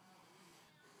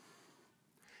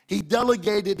 He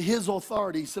delegated his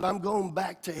authority. He said, I'm going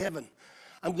back to heaven.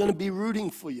 I'm going to be rooting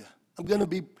for you. I'm going to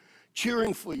be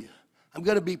cheering for you. I'm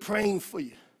going to be praying for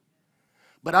you.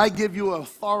 But I give you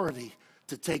authority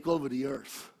to take over the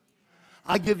earth.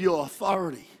 I give you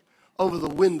authority over the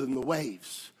wind and the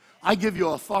waves. I give you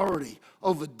authority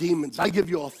over demons. I give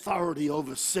you authority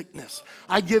over sickness.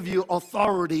 I give you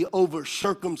authority over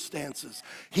circumstances.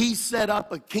 He set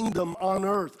up a kingdom on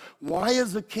earth. Why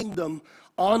is a kingdom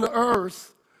on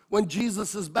earth when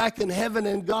Jesus is back in heaven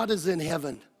and God is in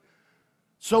heaven?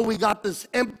 So we got this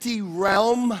empty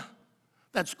realm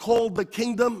that's called the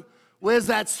kingdom. Where's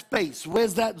that space?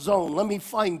 Where's that zone? Let me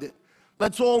find it.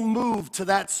 Let's all move to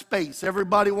that space.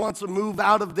 Everybody wants to move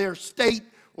out of their state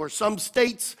or some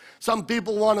states. Some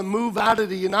people want to move out of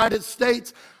the United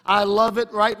States. I love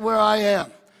it right where I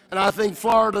am. And I think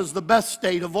Florida's the best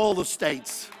state of all the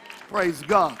states. Praise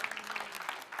God.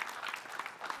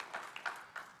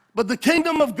 But the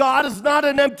kingdom of God is not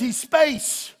an empty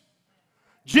space.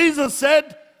 Jesus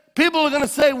said, people are going to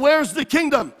say, where's the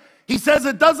kingdom? He says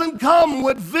it doesn't come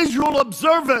with visual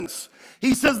observance.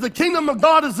 He says the kingdom of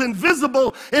God is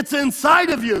invisible. It's inside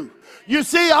of you. You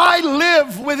see, I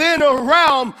live within a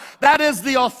realm that is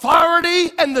the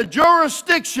authority and the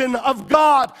jurisdiction of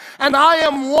God. And I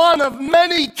am one of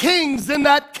many kings in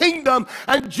that kingdom.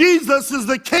 And Jesus is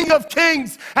the King of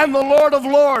Kings and the Lord of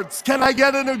Lords. Can I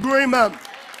get an agreement?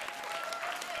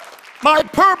 My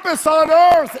purpose on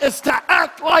earth is to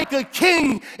act like a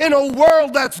king in a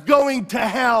world that's going to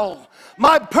hell.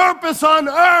 My purpose on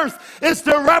earth is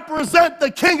to represent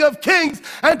the King of Kings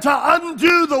and to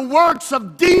undo the works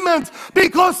of demons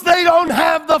because they don't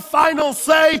have the final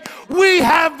say. We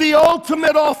have the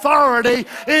ultimate authority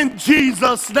in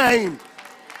Jesus' name.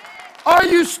 Are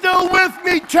you still with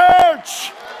me,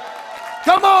 church?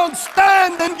 Come on,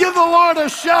 stand and give the Lord a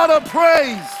shout of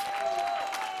praise.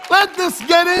 Let this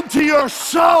get into your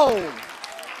soul.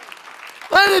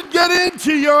 Let it get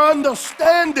into your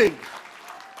understanding.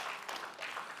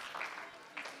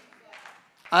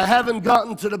 I haven't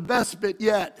gotten to the best bit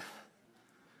yet.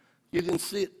 You can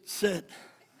see it, sit.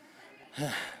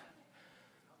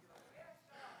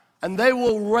 And they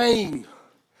will reign.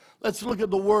 Let's look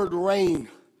at the word reign.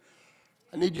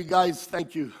 I need you guys,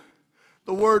 thank you.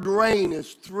 The word reign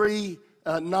is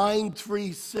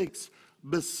 936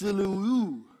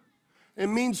 basileou. It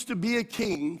means to be a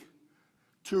king,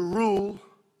 to rule,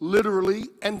 literally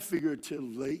and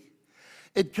figuratively.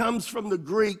 It comes from the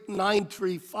Greek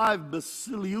 935,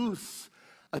 basileus,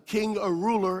 a king, a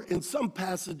ruler. In some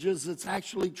passages, it's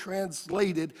actually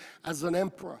translated as an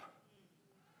emperor.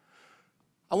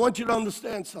 I want you to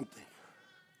understand something.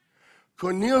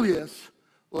 Cornelius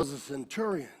was a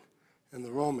centurion in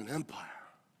the Roman Empire.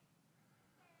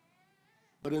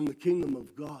 But in the kingdom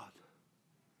of God,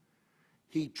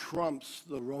 he trumps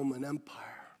the Roman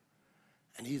Empire,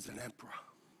 and he's an emperor.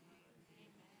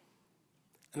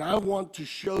 And I want to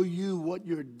show you what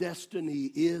your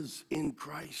destiny is in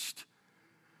Christ.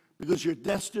 Because your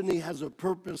destiny has a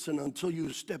purpose, and until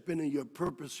you step into your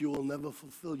purpose, you will never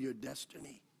fulfill your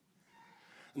destiny.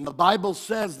 And the Bible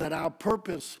says that our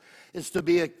purpose is to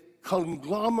be a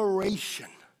conglomeration,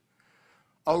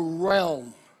 a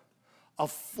realm, a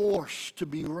force to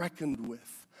be reckoned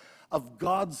with, of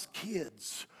God's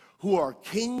kids who are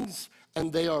kings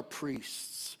and they are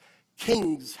priests.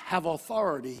 Kings have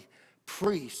authority.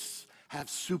 Priests have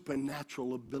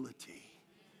supernatural ability.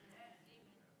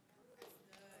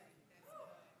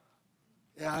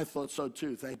 Yeah, I thought so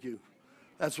too. Thank you.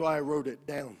 That's why I wrote it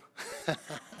down.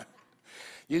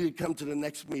 You could come to the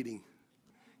next meeting.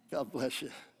 God bless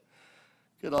you.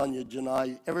 Good on you,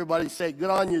 Janai. Everybody say, good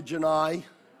on you, Janai.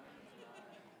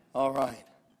 All right.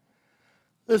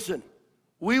 Listen,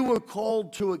 we were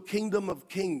called to a kingdom of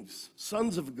kings,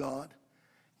 sons of God,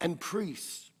 and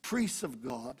priests of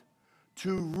God,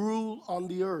 to rule on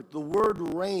the earth. The word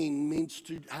reign means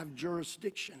to have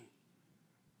jurisdiction.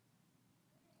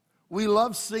 We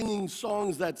love singing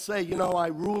songs that say, you know, I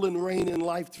rule and reign in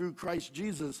life through Christ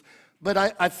Jesus. But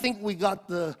I think we got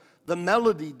the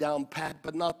melody down pat,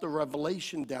 but not the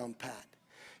revelation down pat.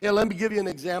 Yeah, let me give you an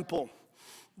example.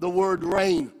 The word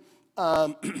reign.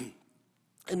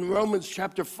 In Romans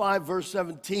chapter 5, verse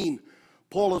 17,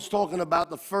 Paul is talking about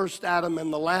the first Adam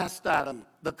and the last Adam,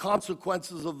 the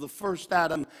consequences of the first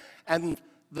Adam and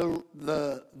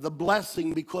the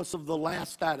blessing because of the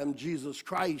last Adam, Jesus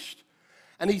Christ.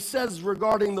 And he says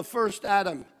regarding the first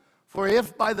Adam, for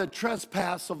if by the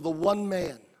trespass of the one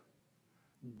man,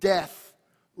 death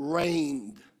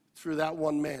reigned through that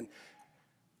one man.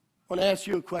 I want to ask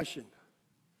you a question.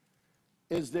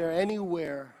 Is there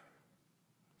anywhere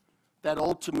that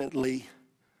ultimately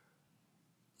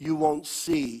you won't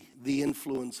see the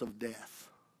influence of death?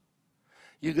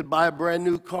 You could buy a brand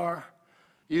new car.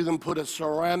 You can put a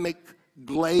ceramic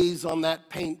glaze on that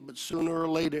paint, but sooner or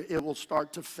later it will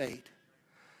start to fade.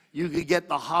 You could get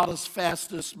the hottest,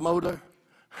 fastest motor.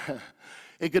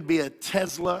 It could be a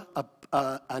Tesla,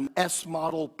 an S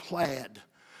model Plaid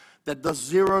that does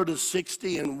 0 to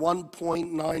 60 in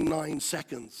 1.99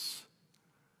 seconds.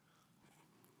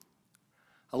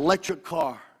 Electric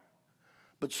car.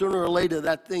 But sooner or later,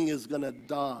 that thing is going to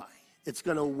die. It's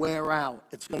going to wear out.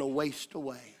 It's going to waste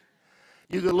away.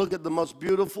 You can look at the most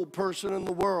beautiful person in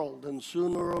the world, and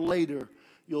sooner or later,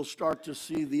 you'll start to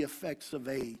see the effects of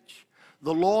age.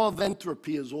 The law of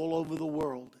entropy is all over the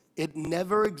world. It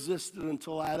never existed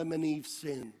until Adam and Eve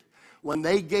sinned. When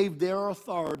they gave their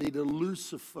authority to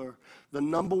Lucifer, the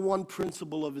number one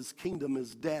principle of his kingdom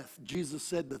is death. Jesus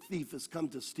said the thief has come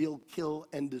to steal, kill,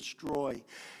 and destroy.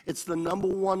 It's the number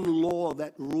one law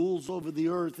that rules over the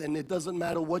earth, and it doesn't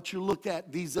matter what you look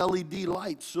at. These LED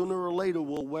lights, sooner or later,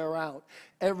 will wear out.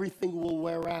 Everything will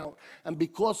wear out. And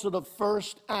because of the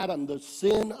first Adam, the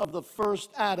sin of the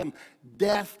first Adam,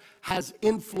 death has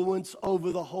influence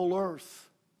over the whole earth.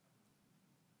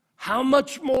 How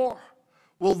much more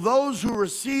will those who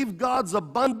receive God's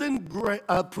abundant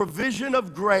provision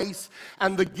of grace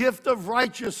and the gift of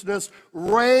righteousness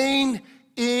reign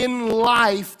in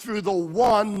life through the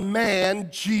one man,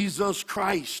 Jesus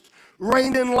Christ?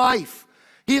 Reign in life.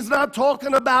 He's not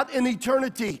talking about in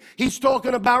eternity. He's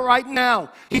talking about right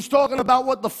now. He's talking about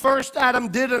what the first Adam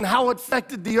did and how it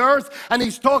affected the earth. And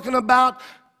he's talking about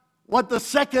what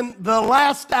the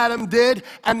last Adam did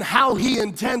and how he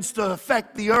intends to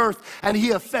affect the earth. And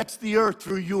he affects the earth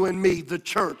through you and me, the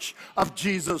church of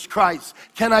Jesus Christ.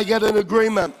 Can I get an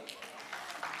agreement?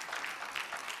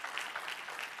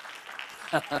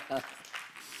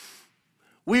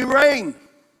 We reign.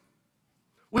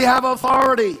 We have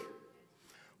authority.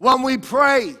 When we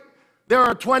pray, there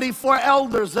are 24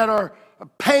 elders that are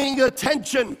paying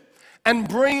attention and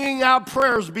bringing our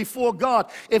prayers before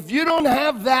God. If you don't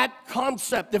have that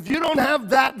concept, if you don't have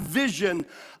that vision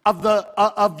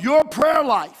of your prayer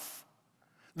life,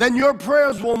 then your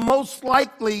prayers will most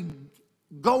likely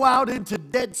go out into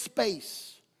dead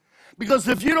space. Because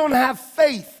if you don't have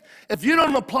faith, if you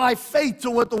don't apply faith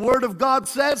to what the Word of God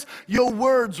says, your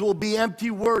words will be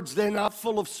empty words. They're not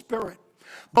full of spirit.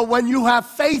 But when you have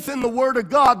faith in the Word of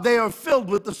God, they are filled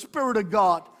with the Spirit of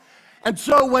God. And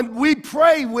so when we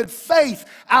pray with faith,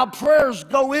 our prayers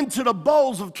go into the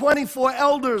bowls of 24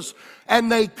 elders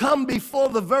and they come before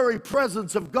the very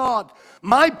presence of God.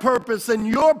 My purpose and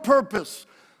your purpose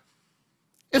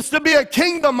is to be a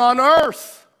kingdom on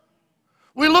earth.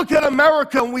 We look at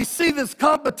America and we see this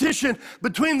competition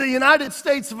between the United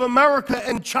States of America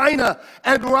and China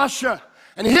and Russia.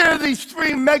 And here are these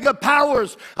three mega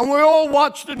powers, and we all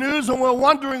watch the news and we're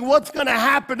wondering what's going to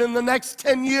happen in the next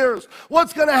 10 years.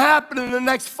 What's going to happen in the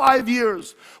next 5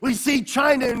 years? We see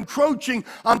China encroaching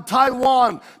on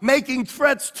Taiwan, making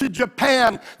threats to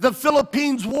Japan. The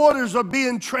Philippines' waters are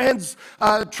being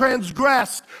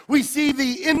transgressed. We see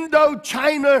the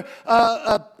Indo-China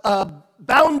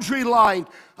boundary line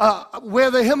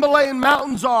where the Himalayan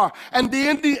mountains are, and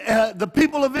the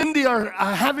people of India are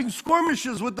having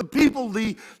skirmishes with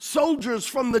the soldiers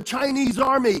from the Chinese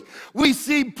army. We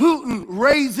see Putin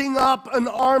raising up an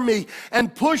army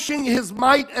and pushing his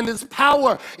might and his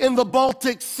power in the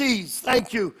Baltic seas.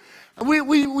 Thank you.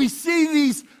 We see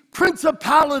these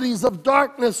principalities of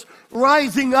darkness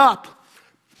rising up.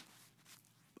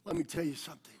 Let me tell you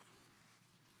something.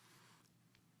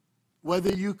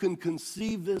 Whether you can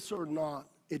conceive this or not,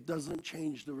 it doesn't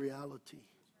change the reality.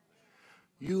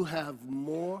 You have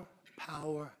more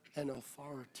power and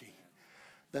authority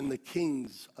than the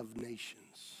kings of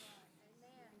nations.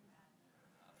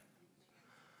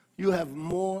 You have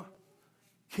more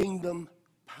kingdom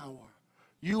power.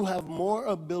 You have more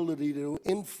ability to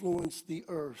influence the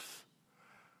earth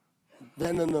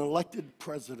than an elected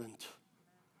president.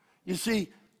 You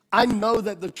see, I know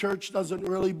that the church doesn't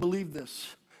really believe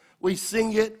this. We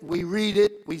sing it, we read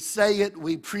it, we say it,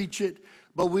 we preach it,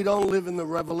 but we don't live in the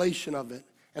revelation of it.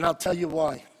 And I'll tell you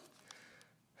why.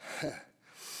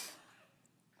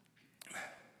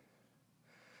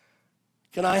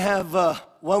 Can I have,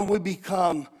 when we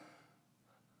become,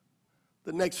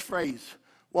 the next phrase,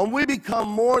 when we become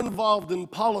more involved in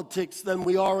politics than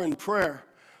we are in prayer,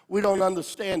 we don't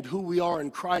understand who we are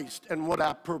in Christ and what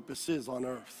our purpose is on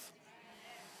earth.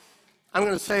 I'm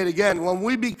going to say it again. When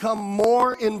we become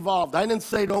more involved, I didn't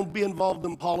say don't be involved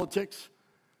in politics.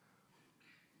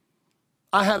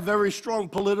 I have very strong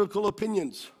political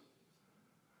opinions.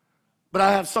 But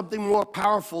I have something more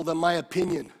powerful than my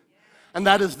opinion. And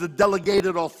that is the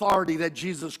delegated authority that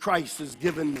Jesus Christ has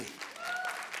given me.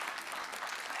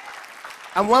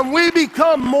 And when we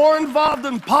become more involved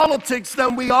in politics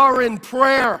than we are in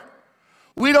prayer,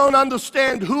 we don't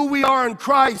understand who we are in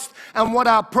Christ and what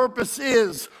our purpose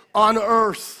is on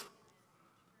earth.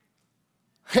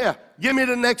 Here, give me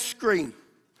the next screen.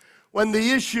 When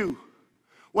the issue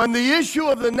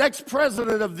of the next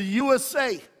president of the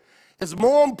USA is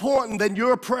more important than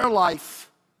your prayer life,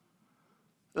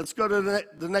 let's go to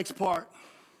the next part.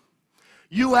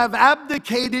 You have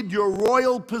abdicated your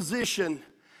royal position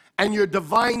and your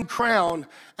divine crown,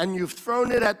 and you've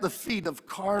thrown it at the feet of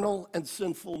carnal and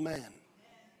sinful man.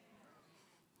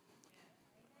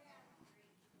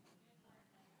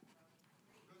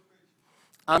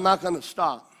 I'm not going to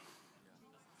stop.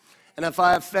 And if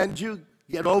I offend you,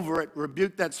 get over it.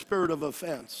 Rebuke that spirit of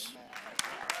offense.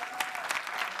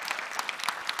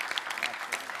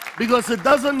 Because it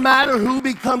doesn't matter who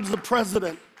becomes the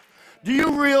president. Do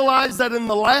you realize that in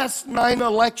the last 9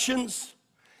 elections,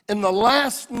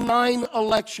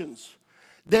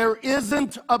 there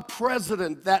isn't a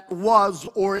president that was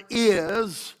or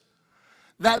is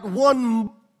that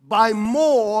won by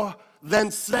more than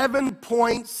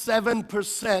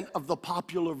 7.7% of the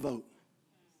popular vote.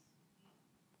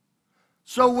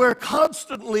 So we're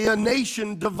constantly a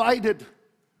nation divided.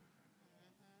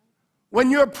 When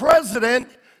you're president,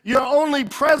 you're only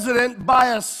president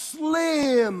by a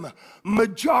slim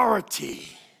majority.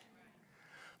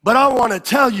 But I want to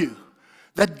tell you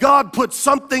that God put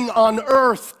something on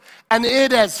earth and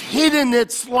it has hidden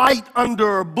its light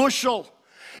under a bushel.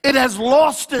 It has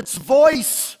lost its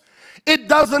voice. It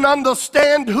doesn't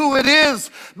understand who it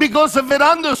is, because if it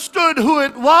understood who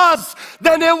it was,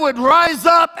 then it would rise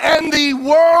up and the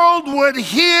world would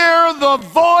hear the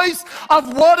voice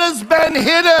of what has been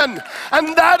hidden.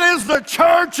 And that is the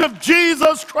church of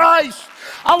Jesus Christ.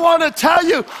 I want to tell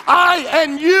you, I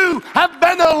and you have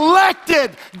been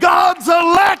elected. God's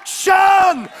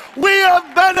election. We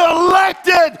have been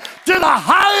elected to the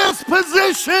highest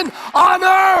position on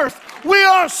earth. We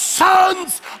are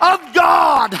sons of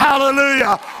God.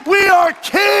 Hallelujah. We are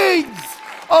kings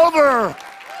over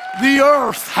the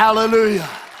earth. Hallelujah.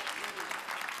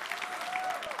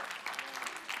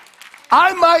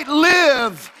 I might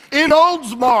live in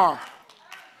Oldsmar,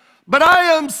 but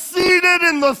I am seated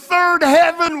in the third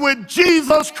heaven with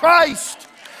Jesus Christ.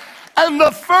 And the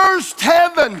first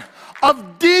heaven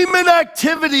of demon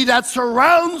activity that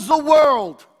surrounds the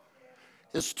world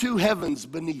is 2 heavens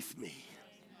beneath me.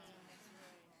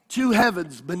 2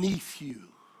 heavens beneath you.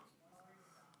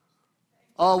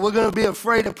 Oh, we're going to be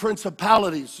afraid of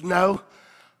principalities. No.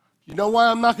 You know why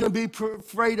I'm not going to be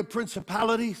afraid of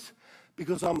principalities?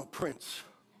 Because I'm a prince.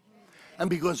 And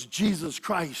because Jesus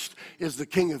Christ is the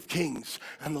King of Kings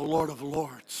and the Lord of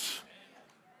Lords.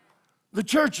 The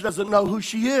church doesn't know who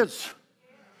she is.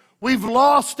 We've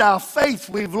lost our faith.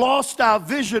 We've lost our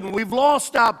vision. We've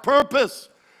lost our purpose.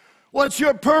 What's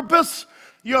your purpose?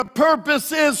 Your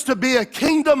purpose is to be a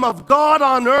kingdom of God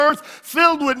on earth,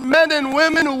 filled with men and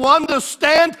women who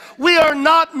understand we are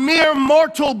not mere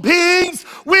mortal beings.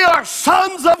 We are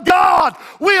sons of God.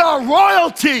 We are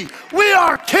royalty. We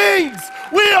are kings.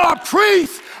 We are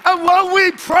priests. And when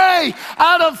we pray,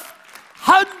 out of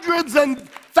hundreds and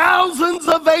thousands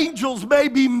of angels,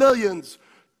 maybe millions,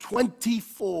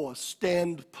 24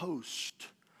 stand post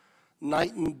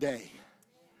night and day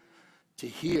to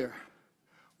hear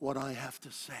what I have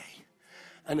to say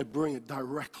and to bring it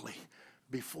directly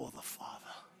before the Father.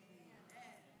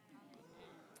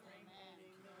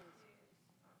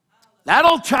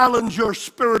 That'll challenge your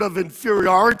spirit of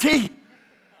inferiority.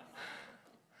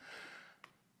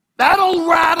 That'll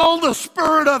rattle the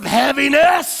spirit of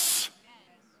heaviness.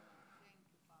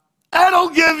 That'll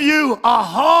give you a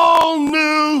whole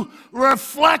new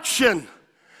reflection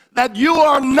that you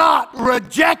are not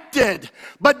rejected,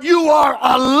 but you are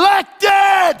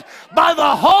elected by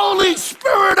the Holy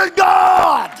Spirit of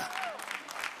God.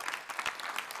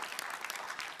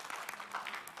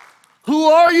 Who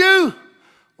are you?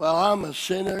 Well, I'm a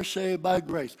sinner saved by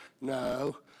grace.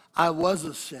 No, I was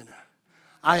a sinner.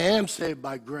 I am saved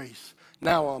by grace.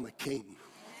 Now I'm a king.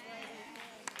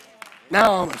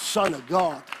 Now I'm a son of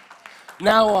God.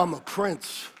 Now I'm a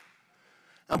prince.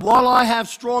 And while I have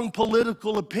strong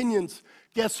political opinions,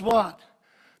 guess what?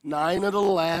 9 of the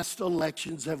last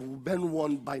elections have been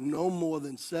won by no more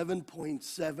than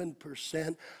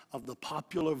 7.7% of the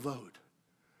popular vote.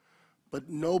 But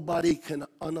nobody can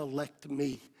unelect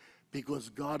me, because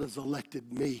God has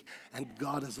elected me and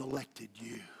God has elected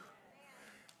you.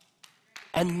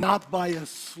 And not by a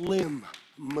slim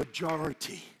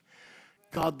majority.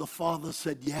 God the Father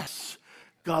said yes.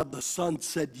 God the Son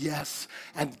said yes,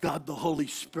 and God the Holy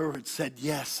Spirit said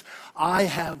yes. I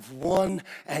have won,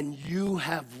 and you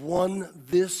have won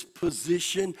this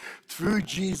position through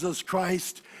Jesus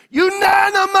Christ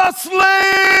unanimously.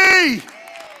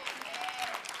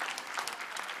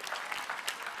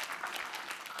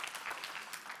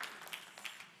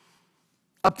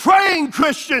 A praying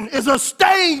Christian is a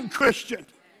staying Christian.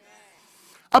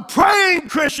 A praying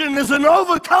Christian is an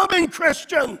overcoming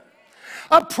Christian.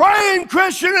 A praying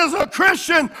Christian is a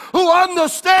Christian who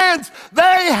understands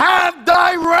they have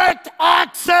direct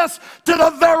access to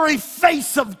the very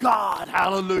face of God.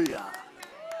 Hallelujah.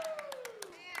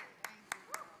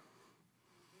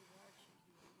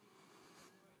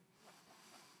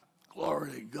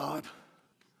 Glory to God.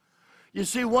 You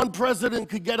see, one president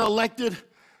could get elected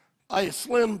by a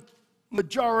slim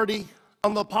majority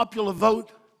on the popular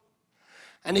vote,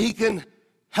 and he can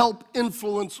help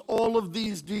influence all of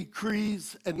these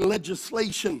decrees and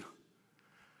legislation.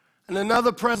 And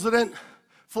another president,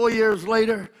 4 years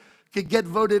later, could get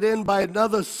voted in by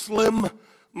another slim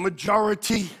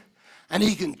majority, and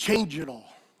he can change it all.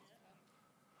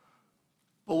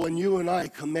 But when you and I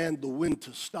command the wind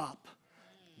to stop,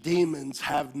 demons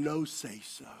have no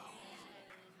say-so.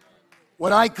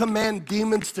 When I command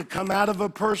demons to come out of a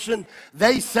person,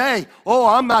 they say, oh,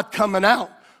 I'm not coming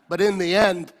out. But in the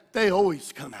end, they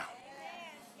always come out.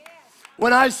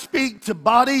 When I speak to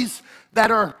bodies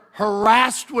that are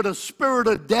harassed with a spirit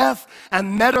of death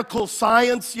and medical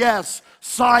science, yes,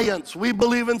 science. We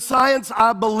believe in science.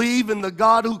 I believe in the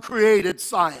God who created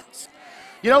science.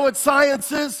 You know what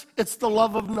science is? It's the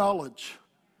love of knowledge.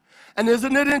 And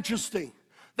isn't it interesting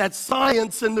that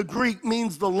science in the Greek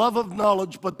means the love of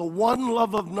knowledge, but the one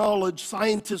love of knowledge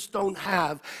scientists don't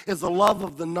have is the love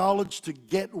of the knowledge to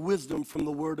get wisdom from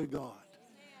the Word of God.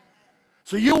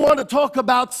 So you want to talk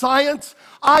about science?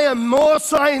 I am more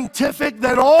scientific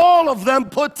than all of them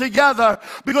put together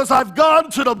because I've gone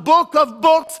to the book of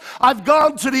books, I've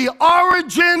gone to the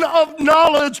origin of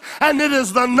knowledge, and it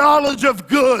is the knowledge of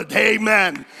good.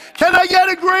 Amen. Can I get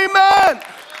agreement?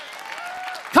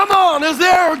 Come on, is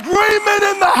there agreement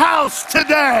in the house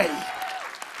today?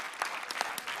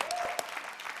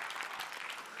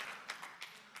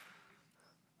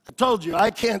 I told you, I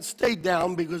can't stay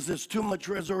down because there's too much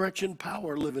resurrection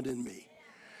power living in me.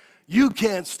 You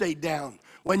can't stay down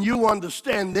when you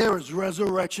understand there is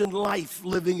resurrection life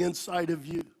living inside of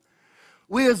you.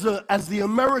 We as the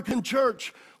American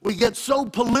church, we get so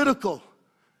political.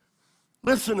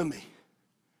 Listen to me.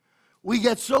 We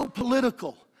get so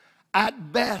political.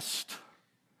 At best,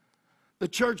 the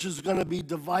church is going to be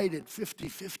divided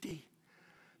 50-50.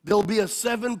 There'll be a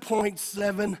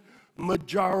 7.7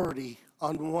 majority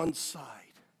on one side.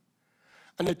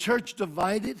 And a church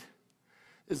divided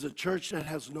is a church that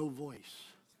has no voice.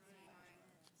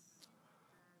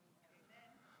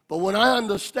 But when I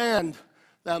understand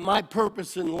that my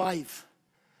purpose in life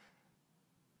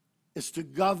is to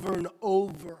govern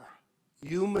over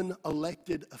human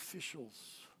elected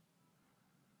officials,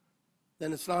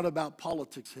 then it's not about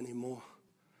politics anymore.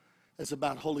 It's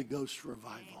about Holy Ghost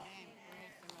revival.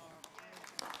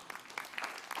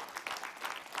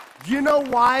 Do you know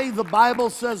why the Bible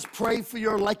says pray for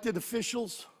your elected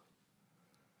officials?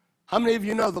 How many of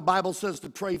you know the Bible says to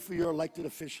pray for your elected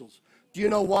officials? Do you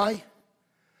know why?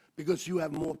 Because you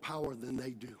have more power than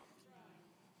they do.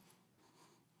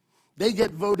 They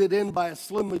get voted in by a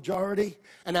slim majority,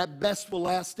 and at best will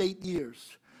last 8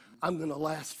 years. I'm going to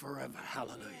last forever.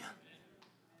 Hallelujah.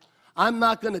 I'm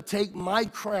not going to take my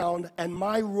crown and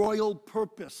my royal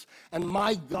purpose and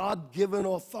my God-given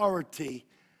authority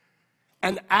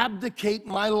and abdicate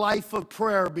my life of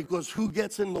prayer because who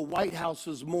gets in the White House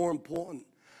is more important.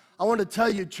 I want to tell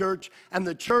you, church, and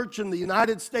the church in the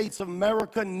United States of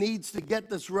America needs to get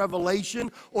this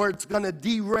revelation or it's going to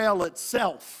derail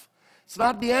itself. It's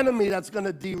not the enemy that's going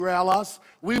to derail us.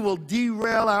 We will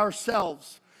derail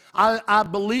ourselves. I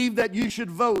believe that you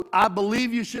should vote. I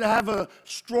believe you should have a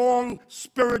strong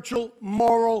spiritual,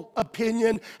 moral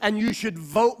opinion, and you should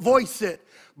voice it.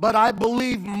 But I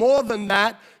believe more than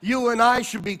that, you and I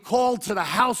should be called to the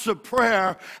house of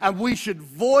prayer, and we should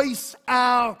voice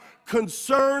our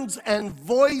concerns and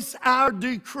voice our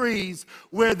decrees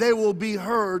where they will be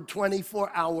heard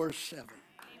 24 hours 7.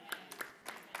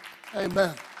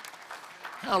 Amen.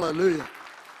 Hallelujah.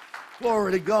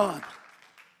 Glory to God.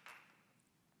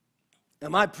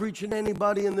 Am I preaching to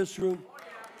anybody in this room?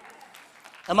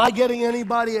 Am I getting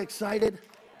anybody excited?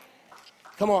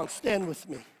 Come on, stand with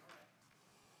me.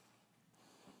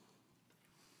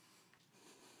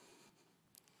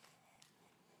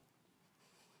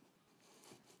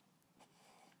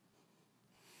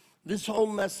 This whole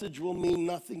message will mean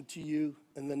nothing to you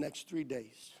in the next 3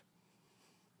 days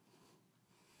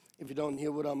if you don't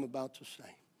hear what I'm about to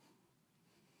say.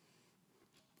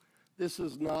 This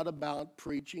is not about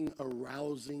preaching a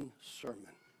rousing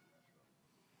sermon.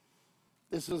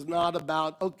 This is not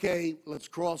about, okay, let's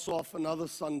cross off another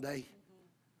Sunday.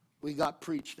 We got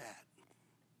preached at.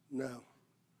 No.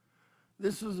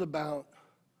 This is about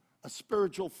a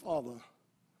spiritual father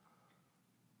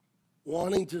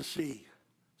wanting to see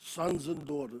sons and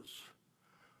daughters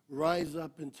rise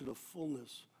up into the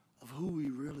fullness of who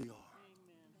we really are.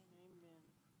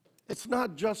 It's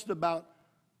not just about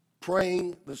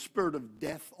praying the spirit of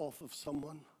death off of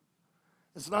someone.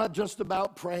 It's not just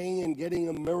about praying and getting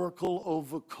a miracle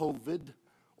over COVID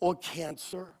or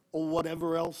cancer or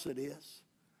whatever else it is.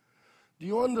 Do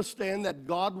you understand that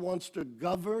God wants to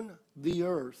govern the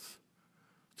earth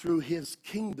through his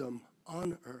kingdom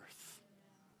on earth.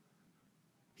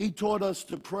 He taught us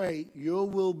to pray, your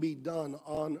will be done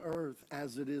on earth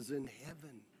as it is in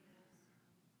heaven.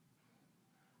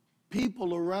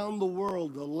 People around the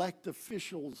world elect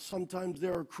officials. Sometimes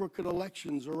there are crooked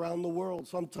elections around the world.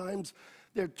 Sometimes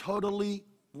they're totally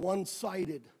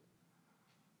one-sided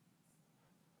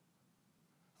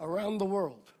around the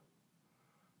world.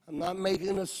 I'm not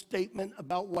making a statement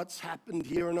about what's happened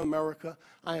here in America.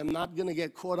 I am not going to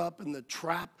get caught up in the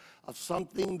trap of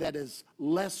something that is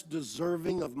less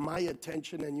deserving of my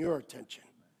attention and your attention.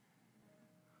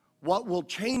 What will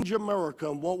change America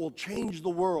and what will change the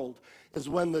world is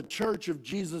when the Church of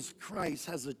Jesus Christ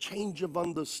has a change of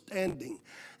understanding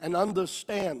and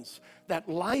understands that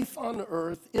life on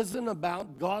earth isn't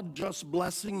about God just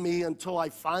blessing me until I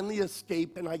finally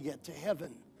escape and I get to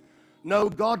heaven. No,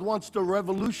 God wants to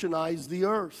revolutionize the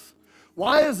earth.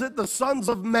 Why is it the sons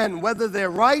of men, whether they're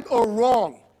right or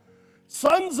wrong,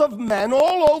 sons of men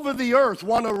all over the earth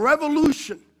want a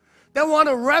revolution? They want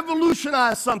to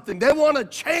revolutionize something. They want to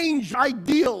change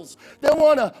ideals. They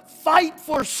want to fight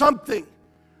for something.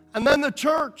 And then the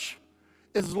church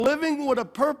is living with a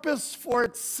purpose for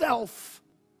itself,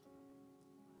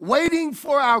 waiting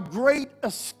for our great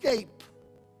escape.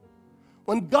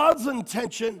 When God's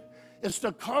intention is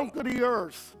to conquer the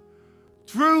earth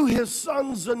through his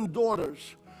sons and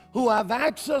daughters who have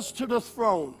access to the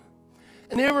throne.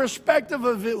 And irrespective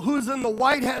of who's in the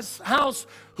White House,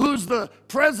 who's the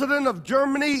president of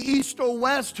Germany, east or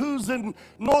west, who's in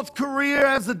North Korea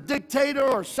as a dictator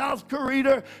or South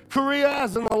Korea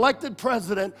as an elected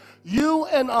president, you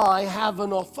and I have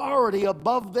an authority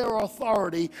above their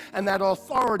authority, and that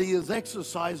authority is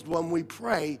exercised when we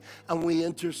pray and we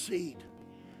intercede.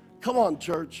 Come on,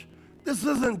 church. This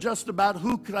isn't just about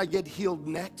who could I get healed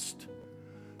next.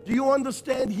 Do you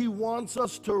understand? He wants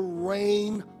us to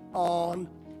reign on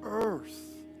earth.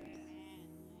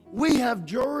 We have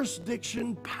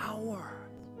jurisdiction power.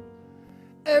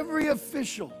 Every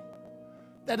official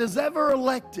that is ever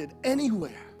elected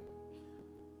anywhere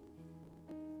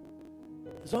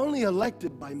is only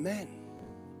elected by men.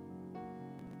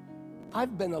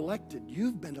 I've been elected.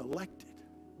 You've been elected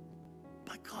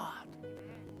by God.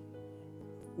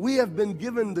 We have been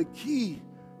given the key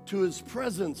to his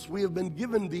presence. We have been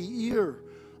given the ear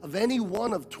of any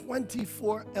one of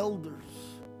 24 elders,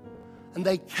 and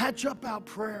they catch up our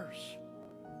prayers.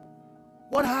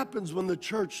 What happens when the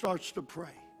church starts to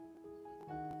pray?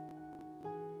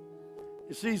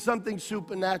 You see, something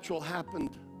supernatural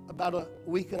happened about a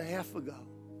week and a half ago.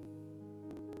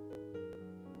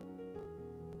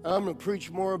 I'm going to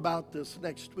preach more about this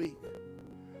next week.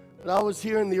 But I was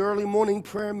here in the early morning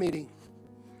prayer meeting.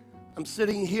 I'm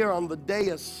sitting here on the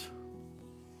dais,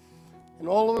 and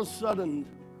all of a sudden,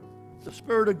 the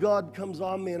Spirit of God comes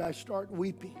on me and I start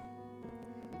weeping.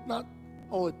 Not,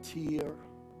 a tear,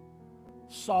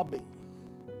 sobbing.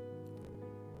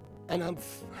 And I'm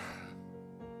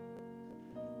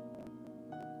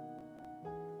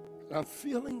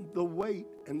feeling the weight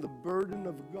and the burden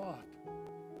of God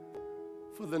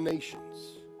for the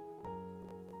nations.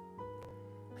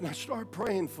 And I start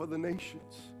praying for the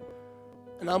nations.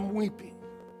 And I'm weeping.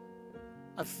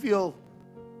 I feel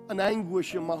an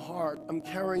anguish in my heart. I'm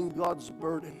carrying God's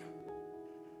burden.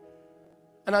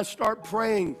 And I start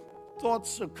praying.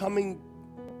 Thoughts are coming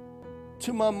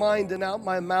to my mind and out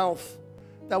my mouth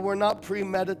that were not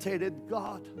premeditated.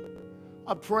 God,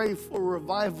 I pray for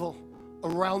revival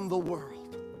around the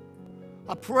world.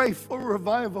 I pray for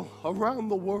revival around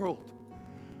the world.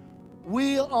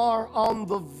 We are on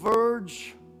the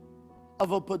verge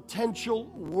of a potential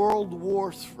World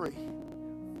War III.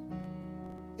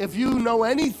 If you know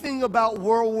anything about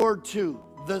World War II,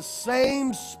 the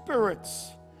same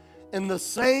spirits in the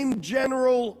same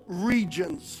general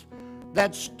regions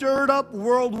that stirred up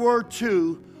World War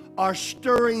II are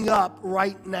stirring up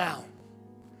right now.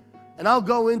 And I'll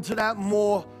go into that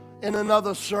more in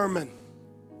another sermon.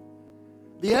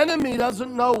 The enemy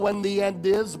doesn't know when the end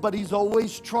is, but he's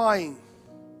always trying.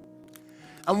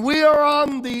 And we are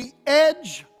on the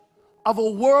edge of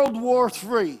a World War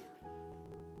III.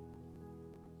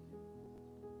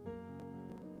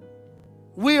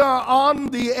 We are on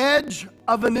the edge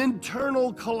of an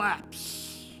internal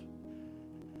collapse.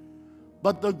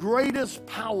 But the greatest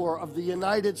power of the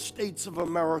United States of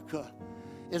America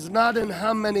is not in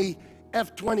how many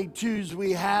F-22s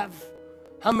we have,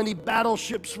 how many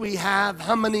battleships we have,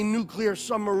 how many nuclear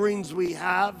submarines we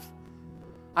have.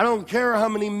 I don't care how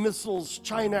many missiles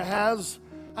China has.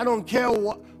 I don't care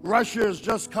what Russia has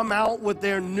just come out with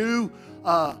their new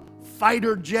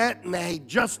fighter jet, and they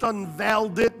just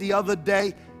unveiled it the other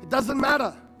day. It doesn't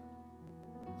matter.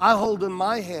 I hold in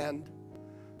my hand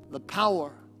the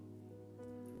power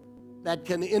that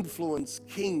can influence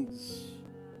kings,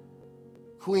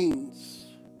 queens,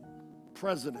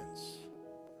 presidents.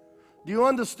 Do you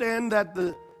understand that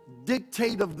the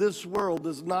dictate of this world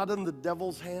is not in the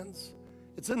devil's hands?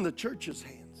 It's in the church's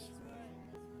hands.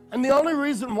 And the only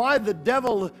reason why the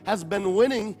devil has been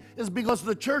winning is because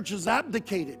the church has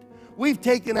abdicated. We've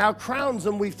taken our crowns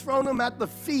and we've thrown them at the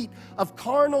feet of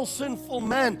carnal, sinful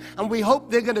men, and we hope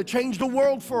they're going to change the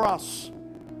world for us.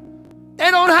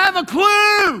 They don't have a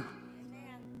clue.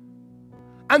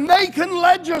 And they can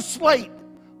legislate.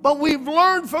 But we've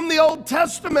learned from the Old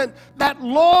Testament that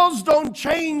laws don't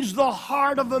change the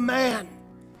heart of a man.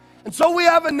 And so we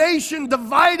have a nation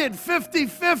divided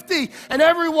 50-50, and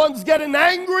everyone's getting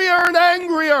angrier and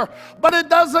angrier. But it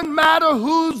doesn't matter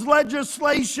whose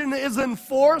legislation is in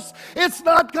force. It's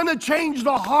not going to change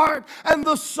the heart and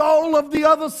the soul of the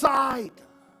other side.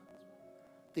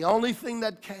 The only thing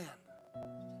that can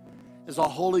is a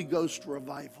Holy Ghost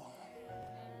revival.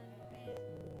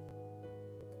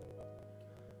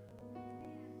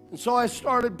 And so I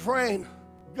started praying,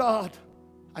 God,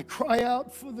 I cry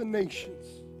out for the nations.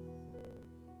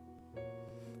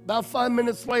 About 5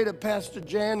 minutes later, Pastor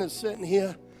Jan is sitting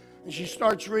here, and she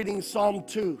starts reading Psalm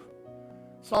 2.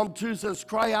 Psalm 2 says,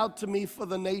 cry out to me for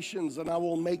the nations, and I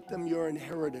will make them your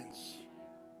inheritance.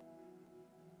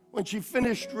 When she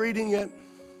finished reading it,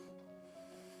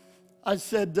 I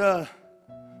said,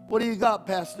 what do you got,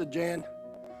 Pastor Jan?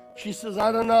 She says,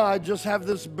 I don't know, I just have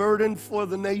this burden for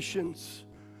the nations.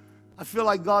 I feel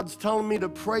like God's telling me to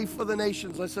pray for the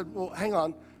nations. I said, well, hang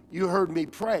on, you heard me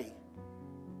pray.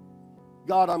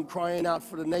 God, I'm crying out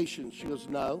for the nations. She goes,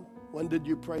 no. When did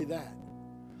you pray that?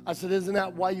 I said, isn't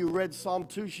that why you read Psalm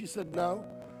 2? She said, no.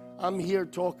 I'm here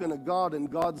talking to God, and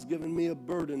God's given me a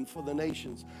burden for the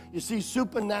nations. You see,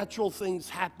 supernatural things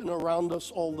happen around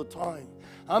us all the time.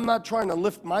 I'm not trying to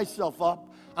lift myself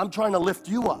up. I'm trying to lift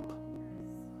you up.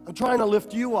 I'm trying to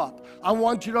lift you up. I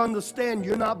want you to understand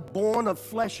you're not born of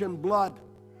flesh and blood.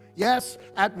 Yes,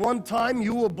 at one time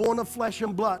you were born of flesh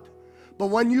and blood. But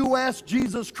when you ask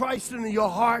Jesus Christ into your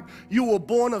heart, you were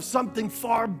born of something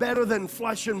far better than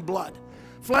flesh and blood.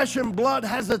 Flesh and blood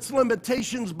has its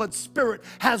limitations, but spirit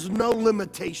has no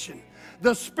limitation.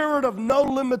 The spirit of no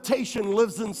limitation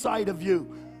lives inside of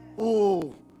you.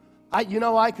 Oh,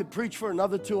 I could preach for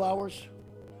another 2 hours.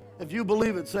 If you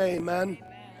believe it, say amen.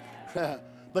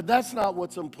 But that's not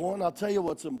what's important. I'll tell you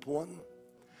what's important.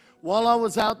 While I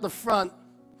was out the front,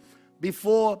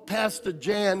 before Pastor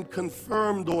Jan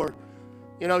confirmed, or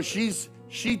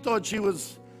she thought she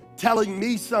was telling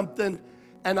me something,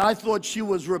 and I thought she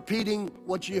was repeating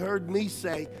what she heard me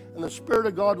say. And the Spirit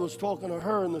of God was talking to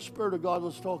her, and the Spirit of God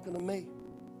was talking to me.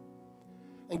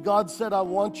 And God said, I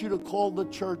want you to call the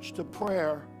church to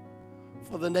prayer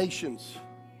for the nations.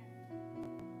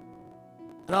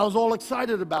 And I was all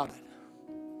excited about it.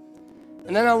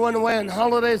 And then I went away on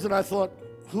holidays, and I thought,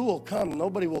 who will come?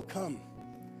 Nobody will come.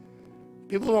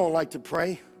 People don't like to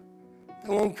pray. They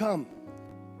won't come.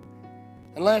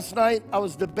 And last night, I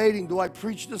was debating, do I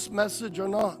preach this message or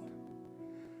not?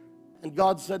 And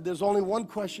God said, there's only one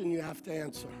question you have to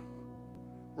answer.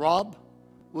 Rob,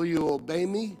 will you obey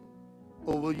me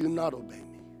or will you not obey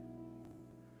me?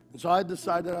 And so I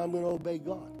decided I'm going to obey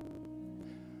God.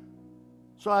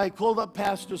 So I called up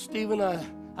Pastor Stephen.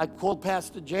 I called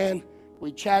Pastor Jan.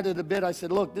 We chatted a bit. I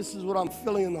said, look, this is what I'm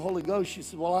feeling in the Holy Ghost. She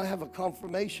said, well, I have a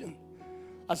confirmation.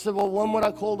 I said, well, when would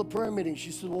I call the prayer meeting?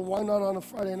 She said, well, why not on a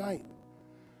Friday night?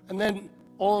 And then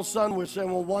all of a sudden we're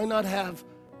saying, well, why not have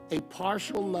a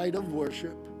partial night of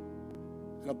worship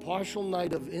and a partial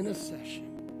night of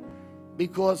intercession?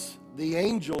 Because the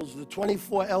angels, the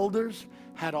 24 elders,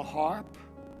 had a harp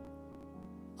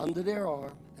under their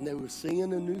arm, and they were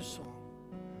singing a new song,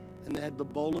 and they had the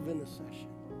bowl of intercession.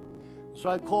 So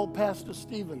I called Pastor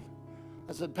Stephen.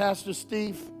 I said, Pastor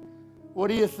Steve, what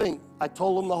do you think? I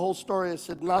told him the whole story. I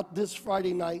said, not this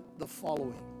Friday night, the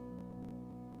following.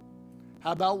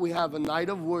 How about we have a night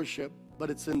of worship, but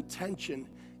its intention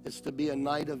is to be a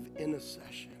night of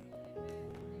intercession?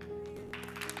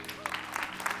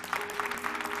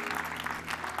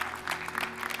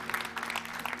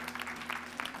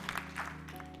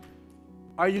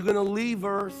 Are you going to leave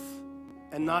earth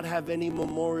and not have any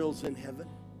memorials in heaven?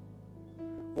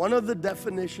 One of the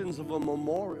definitions of a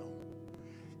memorial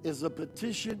is a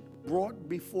petition brought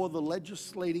before the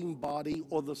legislating body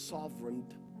or the sovereign,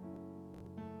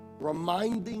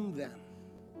 reminding them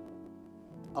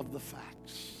of the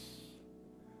facts.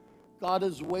 God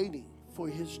is waiting for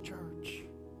his church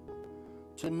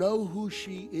to know who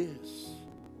she is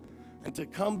and to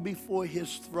come before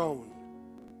his throne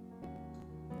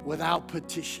without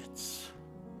petitions.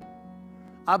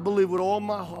 I believe with all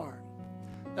my heart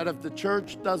that if the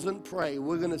church doesn't pray,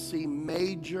 we're going to see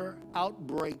major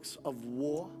outbreaks of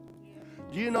war.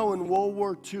 Do you know in World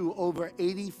War II, over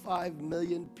 85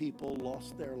 million people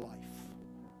lost their life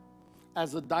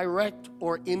as a direct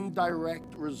or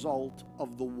indirect result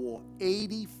of the war?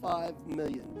 85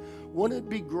 million. Wouldn't it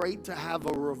be great to have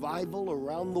a revival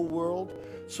around the world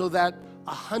so that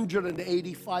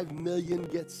 185 million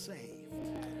get saved?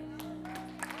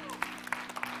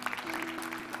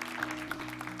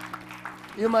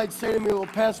 You might say to me, well,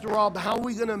 Pastor Rob, how are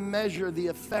we going to measure the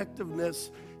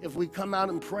effectiveness if we come out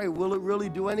and pray? Will it really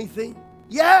do anything?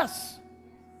 Yes.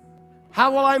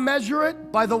 How will I measure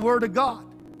it? By the Word of God.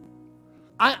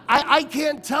 I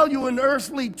can't tell you in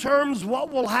earthly terms what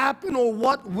will happen or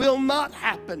what will not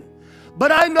happen.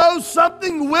 But I know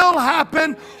something will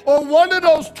happen, or one of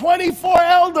those 24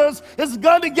 elders is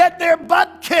going to get their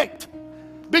butt kicked.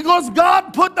 Because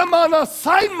God put them on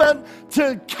assignment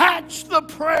to catch the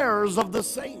prayers of the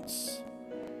saints.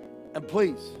 And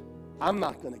please, I'm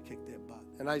not going to kick their butt.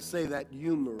 And I say that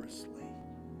humorously.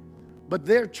 But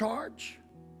their charge,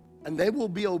 and they will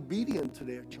be obedient to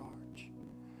their charge,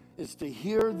 is to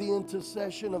hear the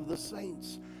intercession of the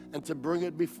saints and to bring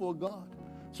it before God.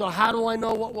 So how do I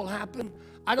know what will happen?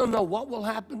 I don't know what will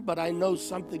happen, but I know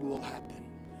something will happen.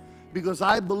 Because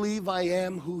I believe I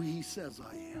am who He says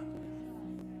I am.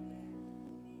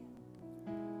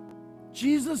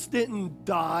 Jesus didn't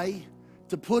die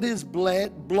to put His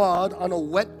blood on a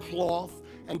wet cloth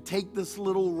and take this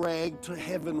little rag to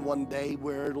heaven one day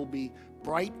where it'll be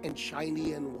bright and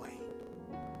shiny and white.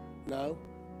 No,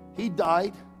 He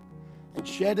died and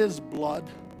shed His blood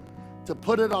to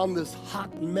put it on this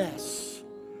hot mess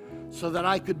so that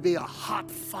I could be a hot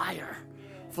fire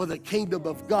for the kingdom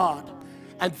of God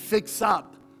and fix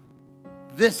up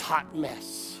this hot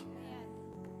mess.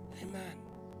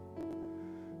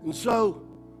 And so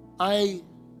I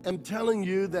am telling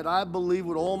you that I believe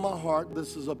with all my heart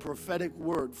this is a prophetic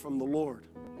word from the Lord.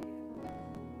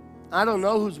 I don't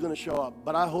know who's going to show up,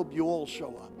 but I hope you all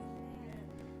show up.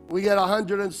 We get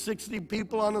 160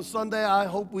 people on a Sunday. I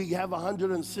hope we have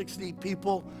 160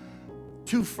 people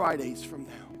 2 Fridays from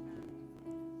now.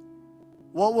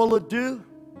 What will it do?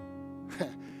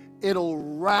 It'll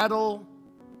rattle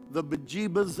the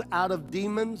bejeebas out of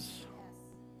demons.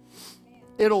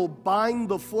 It'll bind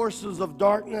the forces of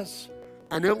darkness,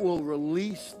 and it will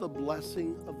release the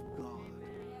blessing of God.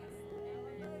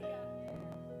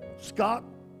 Scott,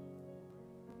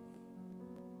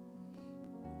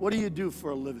 what do you do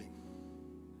for a living?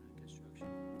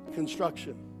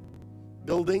 Construction.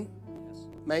 Building? Yes.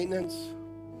 Maintenance?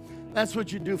 That's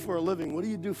what you do for a living. What do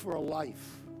you do for a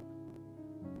life?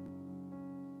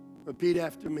 Repeat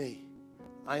after me.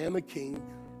 I am a king,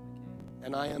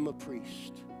 and I am a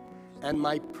priest. And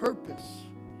my purpose,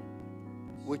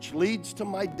 which leads to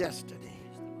my destiny,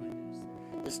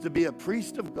 is to be a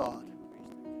priest of God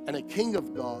and a king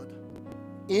of God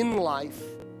in life,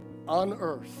 on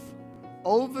earth,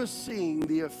 overseeing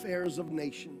the affairs of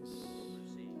nations.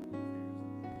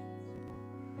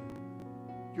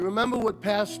 Do you remember what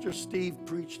Pastor Steve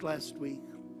preached last week?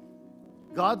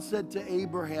 God said to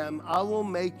Abraham, I will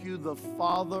make you the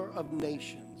father of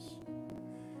nations.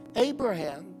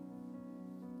 Abraham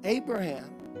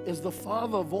is the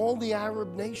father of all the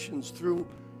Arab nations through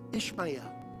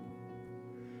Ishmael.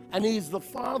 And he's the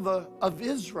father of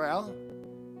Israel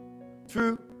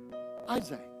through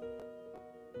Isaac.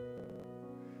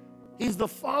 He's the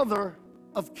father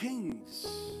of kings,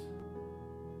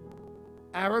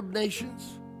 Arab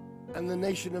nations and the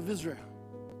nation of Israel.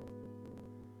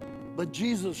 But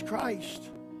Jesus Christ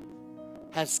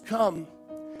has come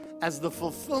as the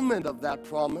fulfillment of that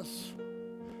promise,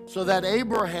 so that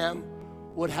Abraham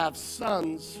would have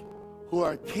sons who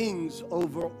are kings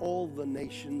over all the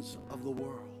nations of the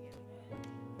world.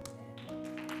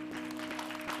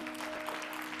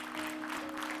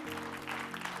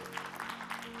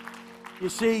 You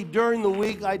see, during the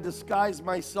week, I disguise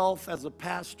myself as a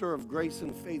pastor of Grace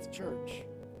and Faith Church.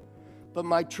 But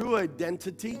my true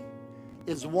identity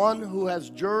is one who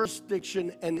has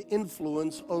jurisdiction and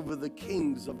influence over the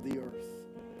kings of the earth.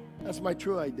 That's my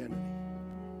true identity.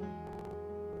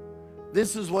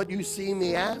 This is what you see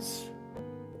me as,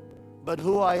 but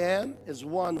who I am is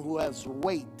one who has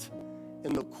weight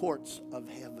in the courts of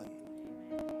heaven.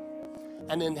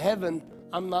 And in heaven,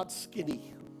 I'm not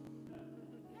skinny.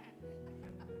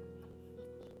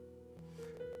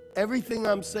 Everything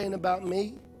I'm saying about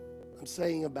me, I'm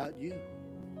saying about you.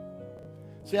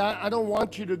 See, I don't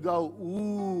want you to go,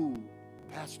 ooh,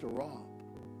 Pastor Rob.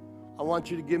 I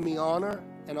want you to give me honor,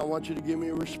 and I want you to give me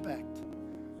respect.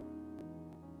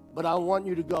 But I want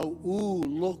you to go, ooh,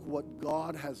 look what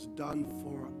God has done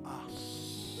for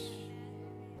us.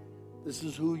 This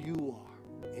is who you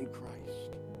are in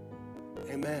Christ.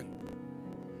 Amen.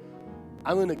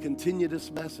 I'm going to continue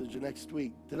this message next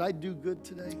week. Did I do good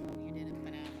today? You did it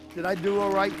phenomenal. Did I do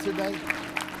all right today?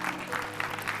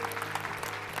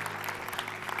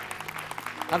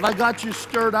 Have I got you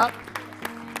stirred up?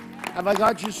 Have I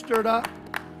got you stirred up?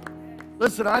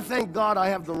 Listen, I thank God I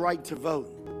have the right to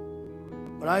vote.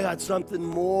 But I got something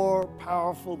more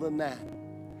powerful than that.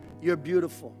 You're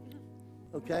beautiful.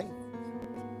 Okay?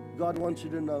 God wants you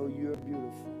to know you're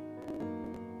beautiful.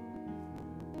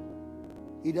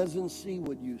 He doesn't see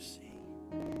what you see.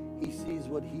 He sees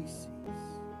what he sees.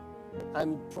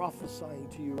 I'm prophesying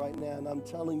to you right now, and I'm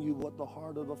telling you what the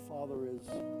heart of the Father is.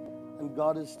 And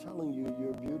God is telling you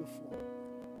you're beautiful.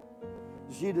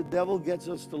 You see, the devil gets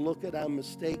us to look at our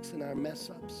mistakes and our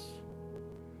mess-ups.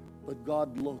 But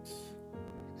God looks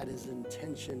at his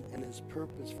intention and his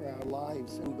purpose for our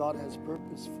lives. And God has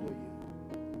purpose for you.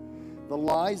 The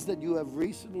lies that you have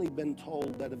recently been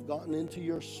told that have gotten into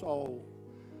your soul,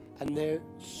 and they're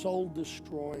soul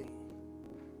destroying.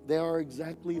 They are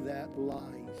exactly that,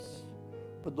 lies.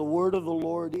 But the word of the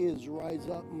Lord is, rise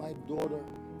up, my daughter,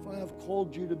 for I have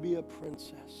called you to be a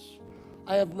princess.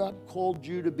 I have not called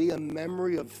you to be a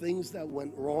memory of things that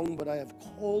went wrong, but I have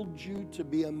called you to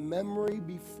be a memory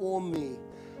before me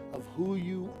of who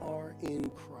you are in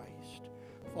Christ.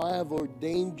 For I have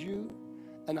ordained you,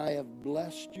 and I have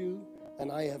blessed you,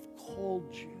 and I have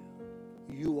called you.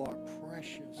 You are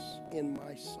precious in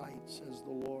my sight, says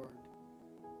the Lord.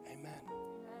 Amen.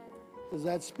 Does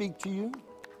that speak to you?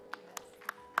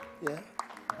 Yeah?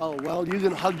 Oh, well, you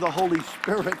can hug the Holy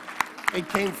Spirit. It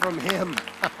came from him.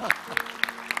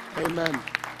 Amen.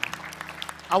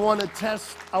 I want to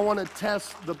test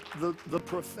the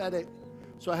prophetic.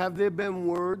 So have there been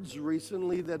words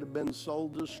recently that have been soul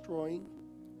destroying?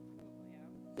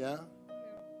 Yeah?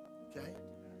 Okay.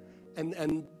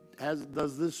 And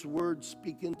does this word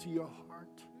speak into your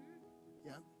heart?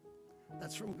 Yeah?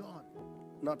 That's from God,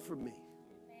 not from me.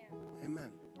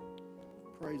 Amen.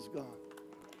 Praise God.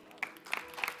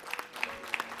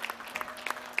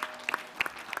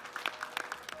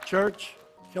 Church,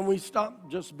 can we stop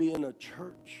just being a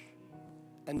church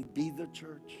and be the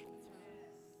church?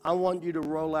 I want you to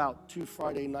roll out 2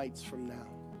 Friday nights from now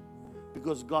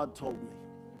because God told me.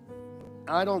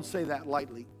 I don't say that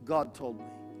lightly. God told me.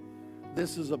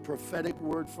 This is a prophetic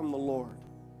word from the Lord.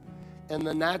 In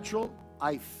the natural,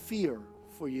 I fear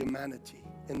for humanity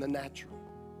in the natural.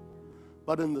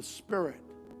 But in the spirit,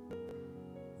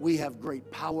 we have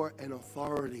great power and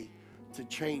authority to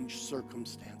change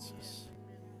circumstances.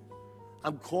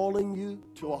 I'm calling you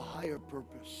to a higher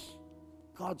purpose,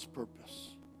 God's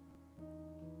purpose.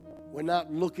 We're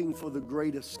not looking for the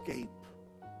great escape.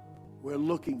 We're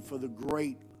looking for the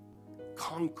great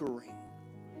conquering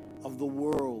of the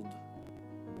world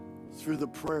through the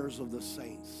prayers of the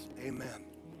saints. Amen.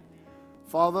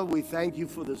 Father, we thank you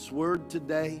for this word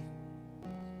today.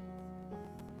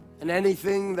 And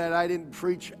anything that I didn't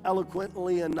preach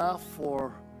eloquently enough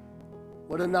or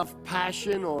with enough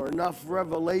passion or enough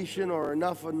revelation or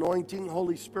enough anointing,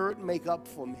 Holy Spirit, make up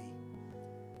for me.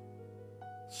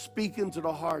 Speak into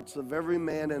the hearts of every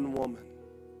man and woman.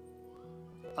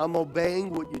 I'm obeying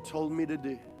what you told me to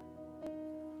do.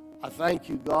 I thank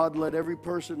you, God. Let every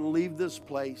person leave this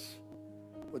place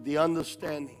with the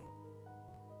understanding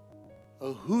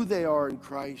of who they are in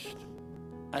Christ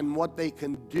and what they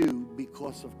can do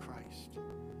because of Christ.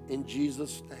 In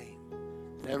Jesus' name.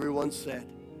 And everyone said,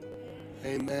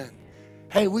 amen.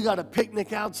 Hey, we got a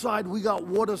picnic outside. We got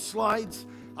water slides.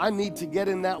 I need to get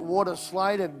in that water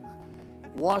slide and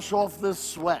wash off this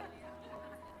sweat.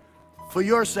 For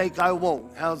your sake, I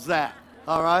won't. How's that?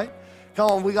 All right?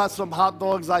 Come on, we got some hot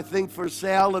dogs, I think, for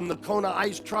sale, and the Kona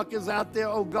ice truck is out there.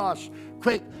 Oh, gosh.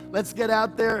 Quick, let's get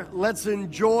out there. Let's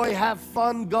enjoy, have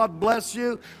fun. God bless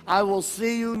you. I will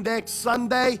see you next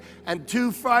Sunday. And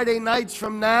 2 Friday nights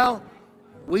from now,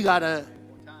 we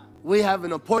have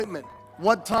an appointment.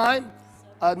 What time?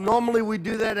 Normally we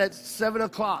do that at 7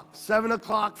 o'clock. 7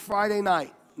 o'clock Friday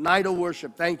night. Night of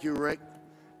worship. Thank you, Rick.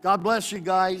 God bless you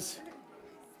guys.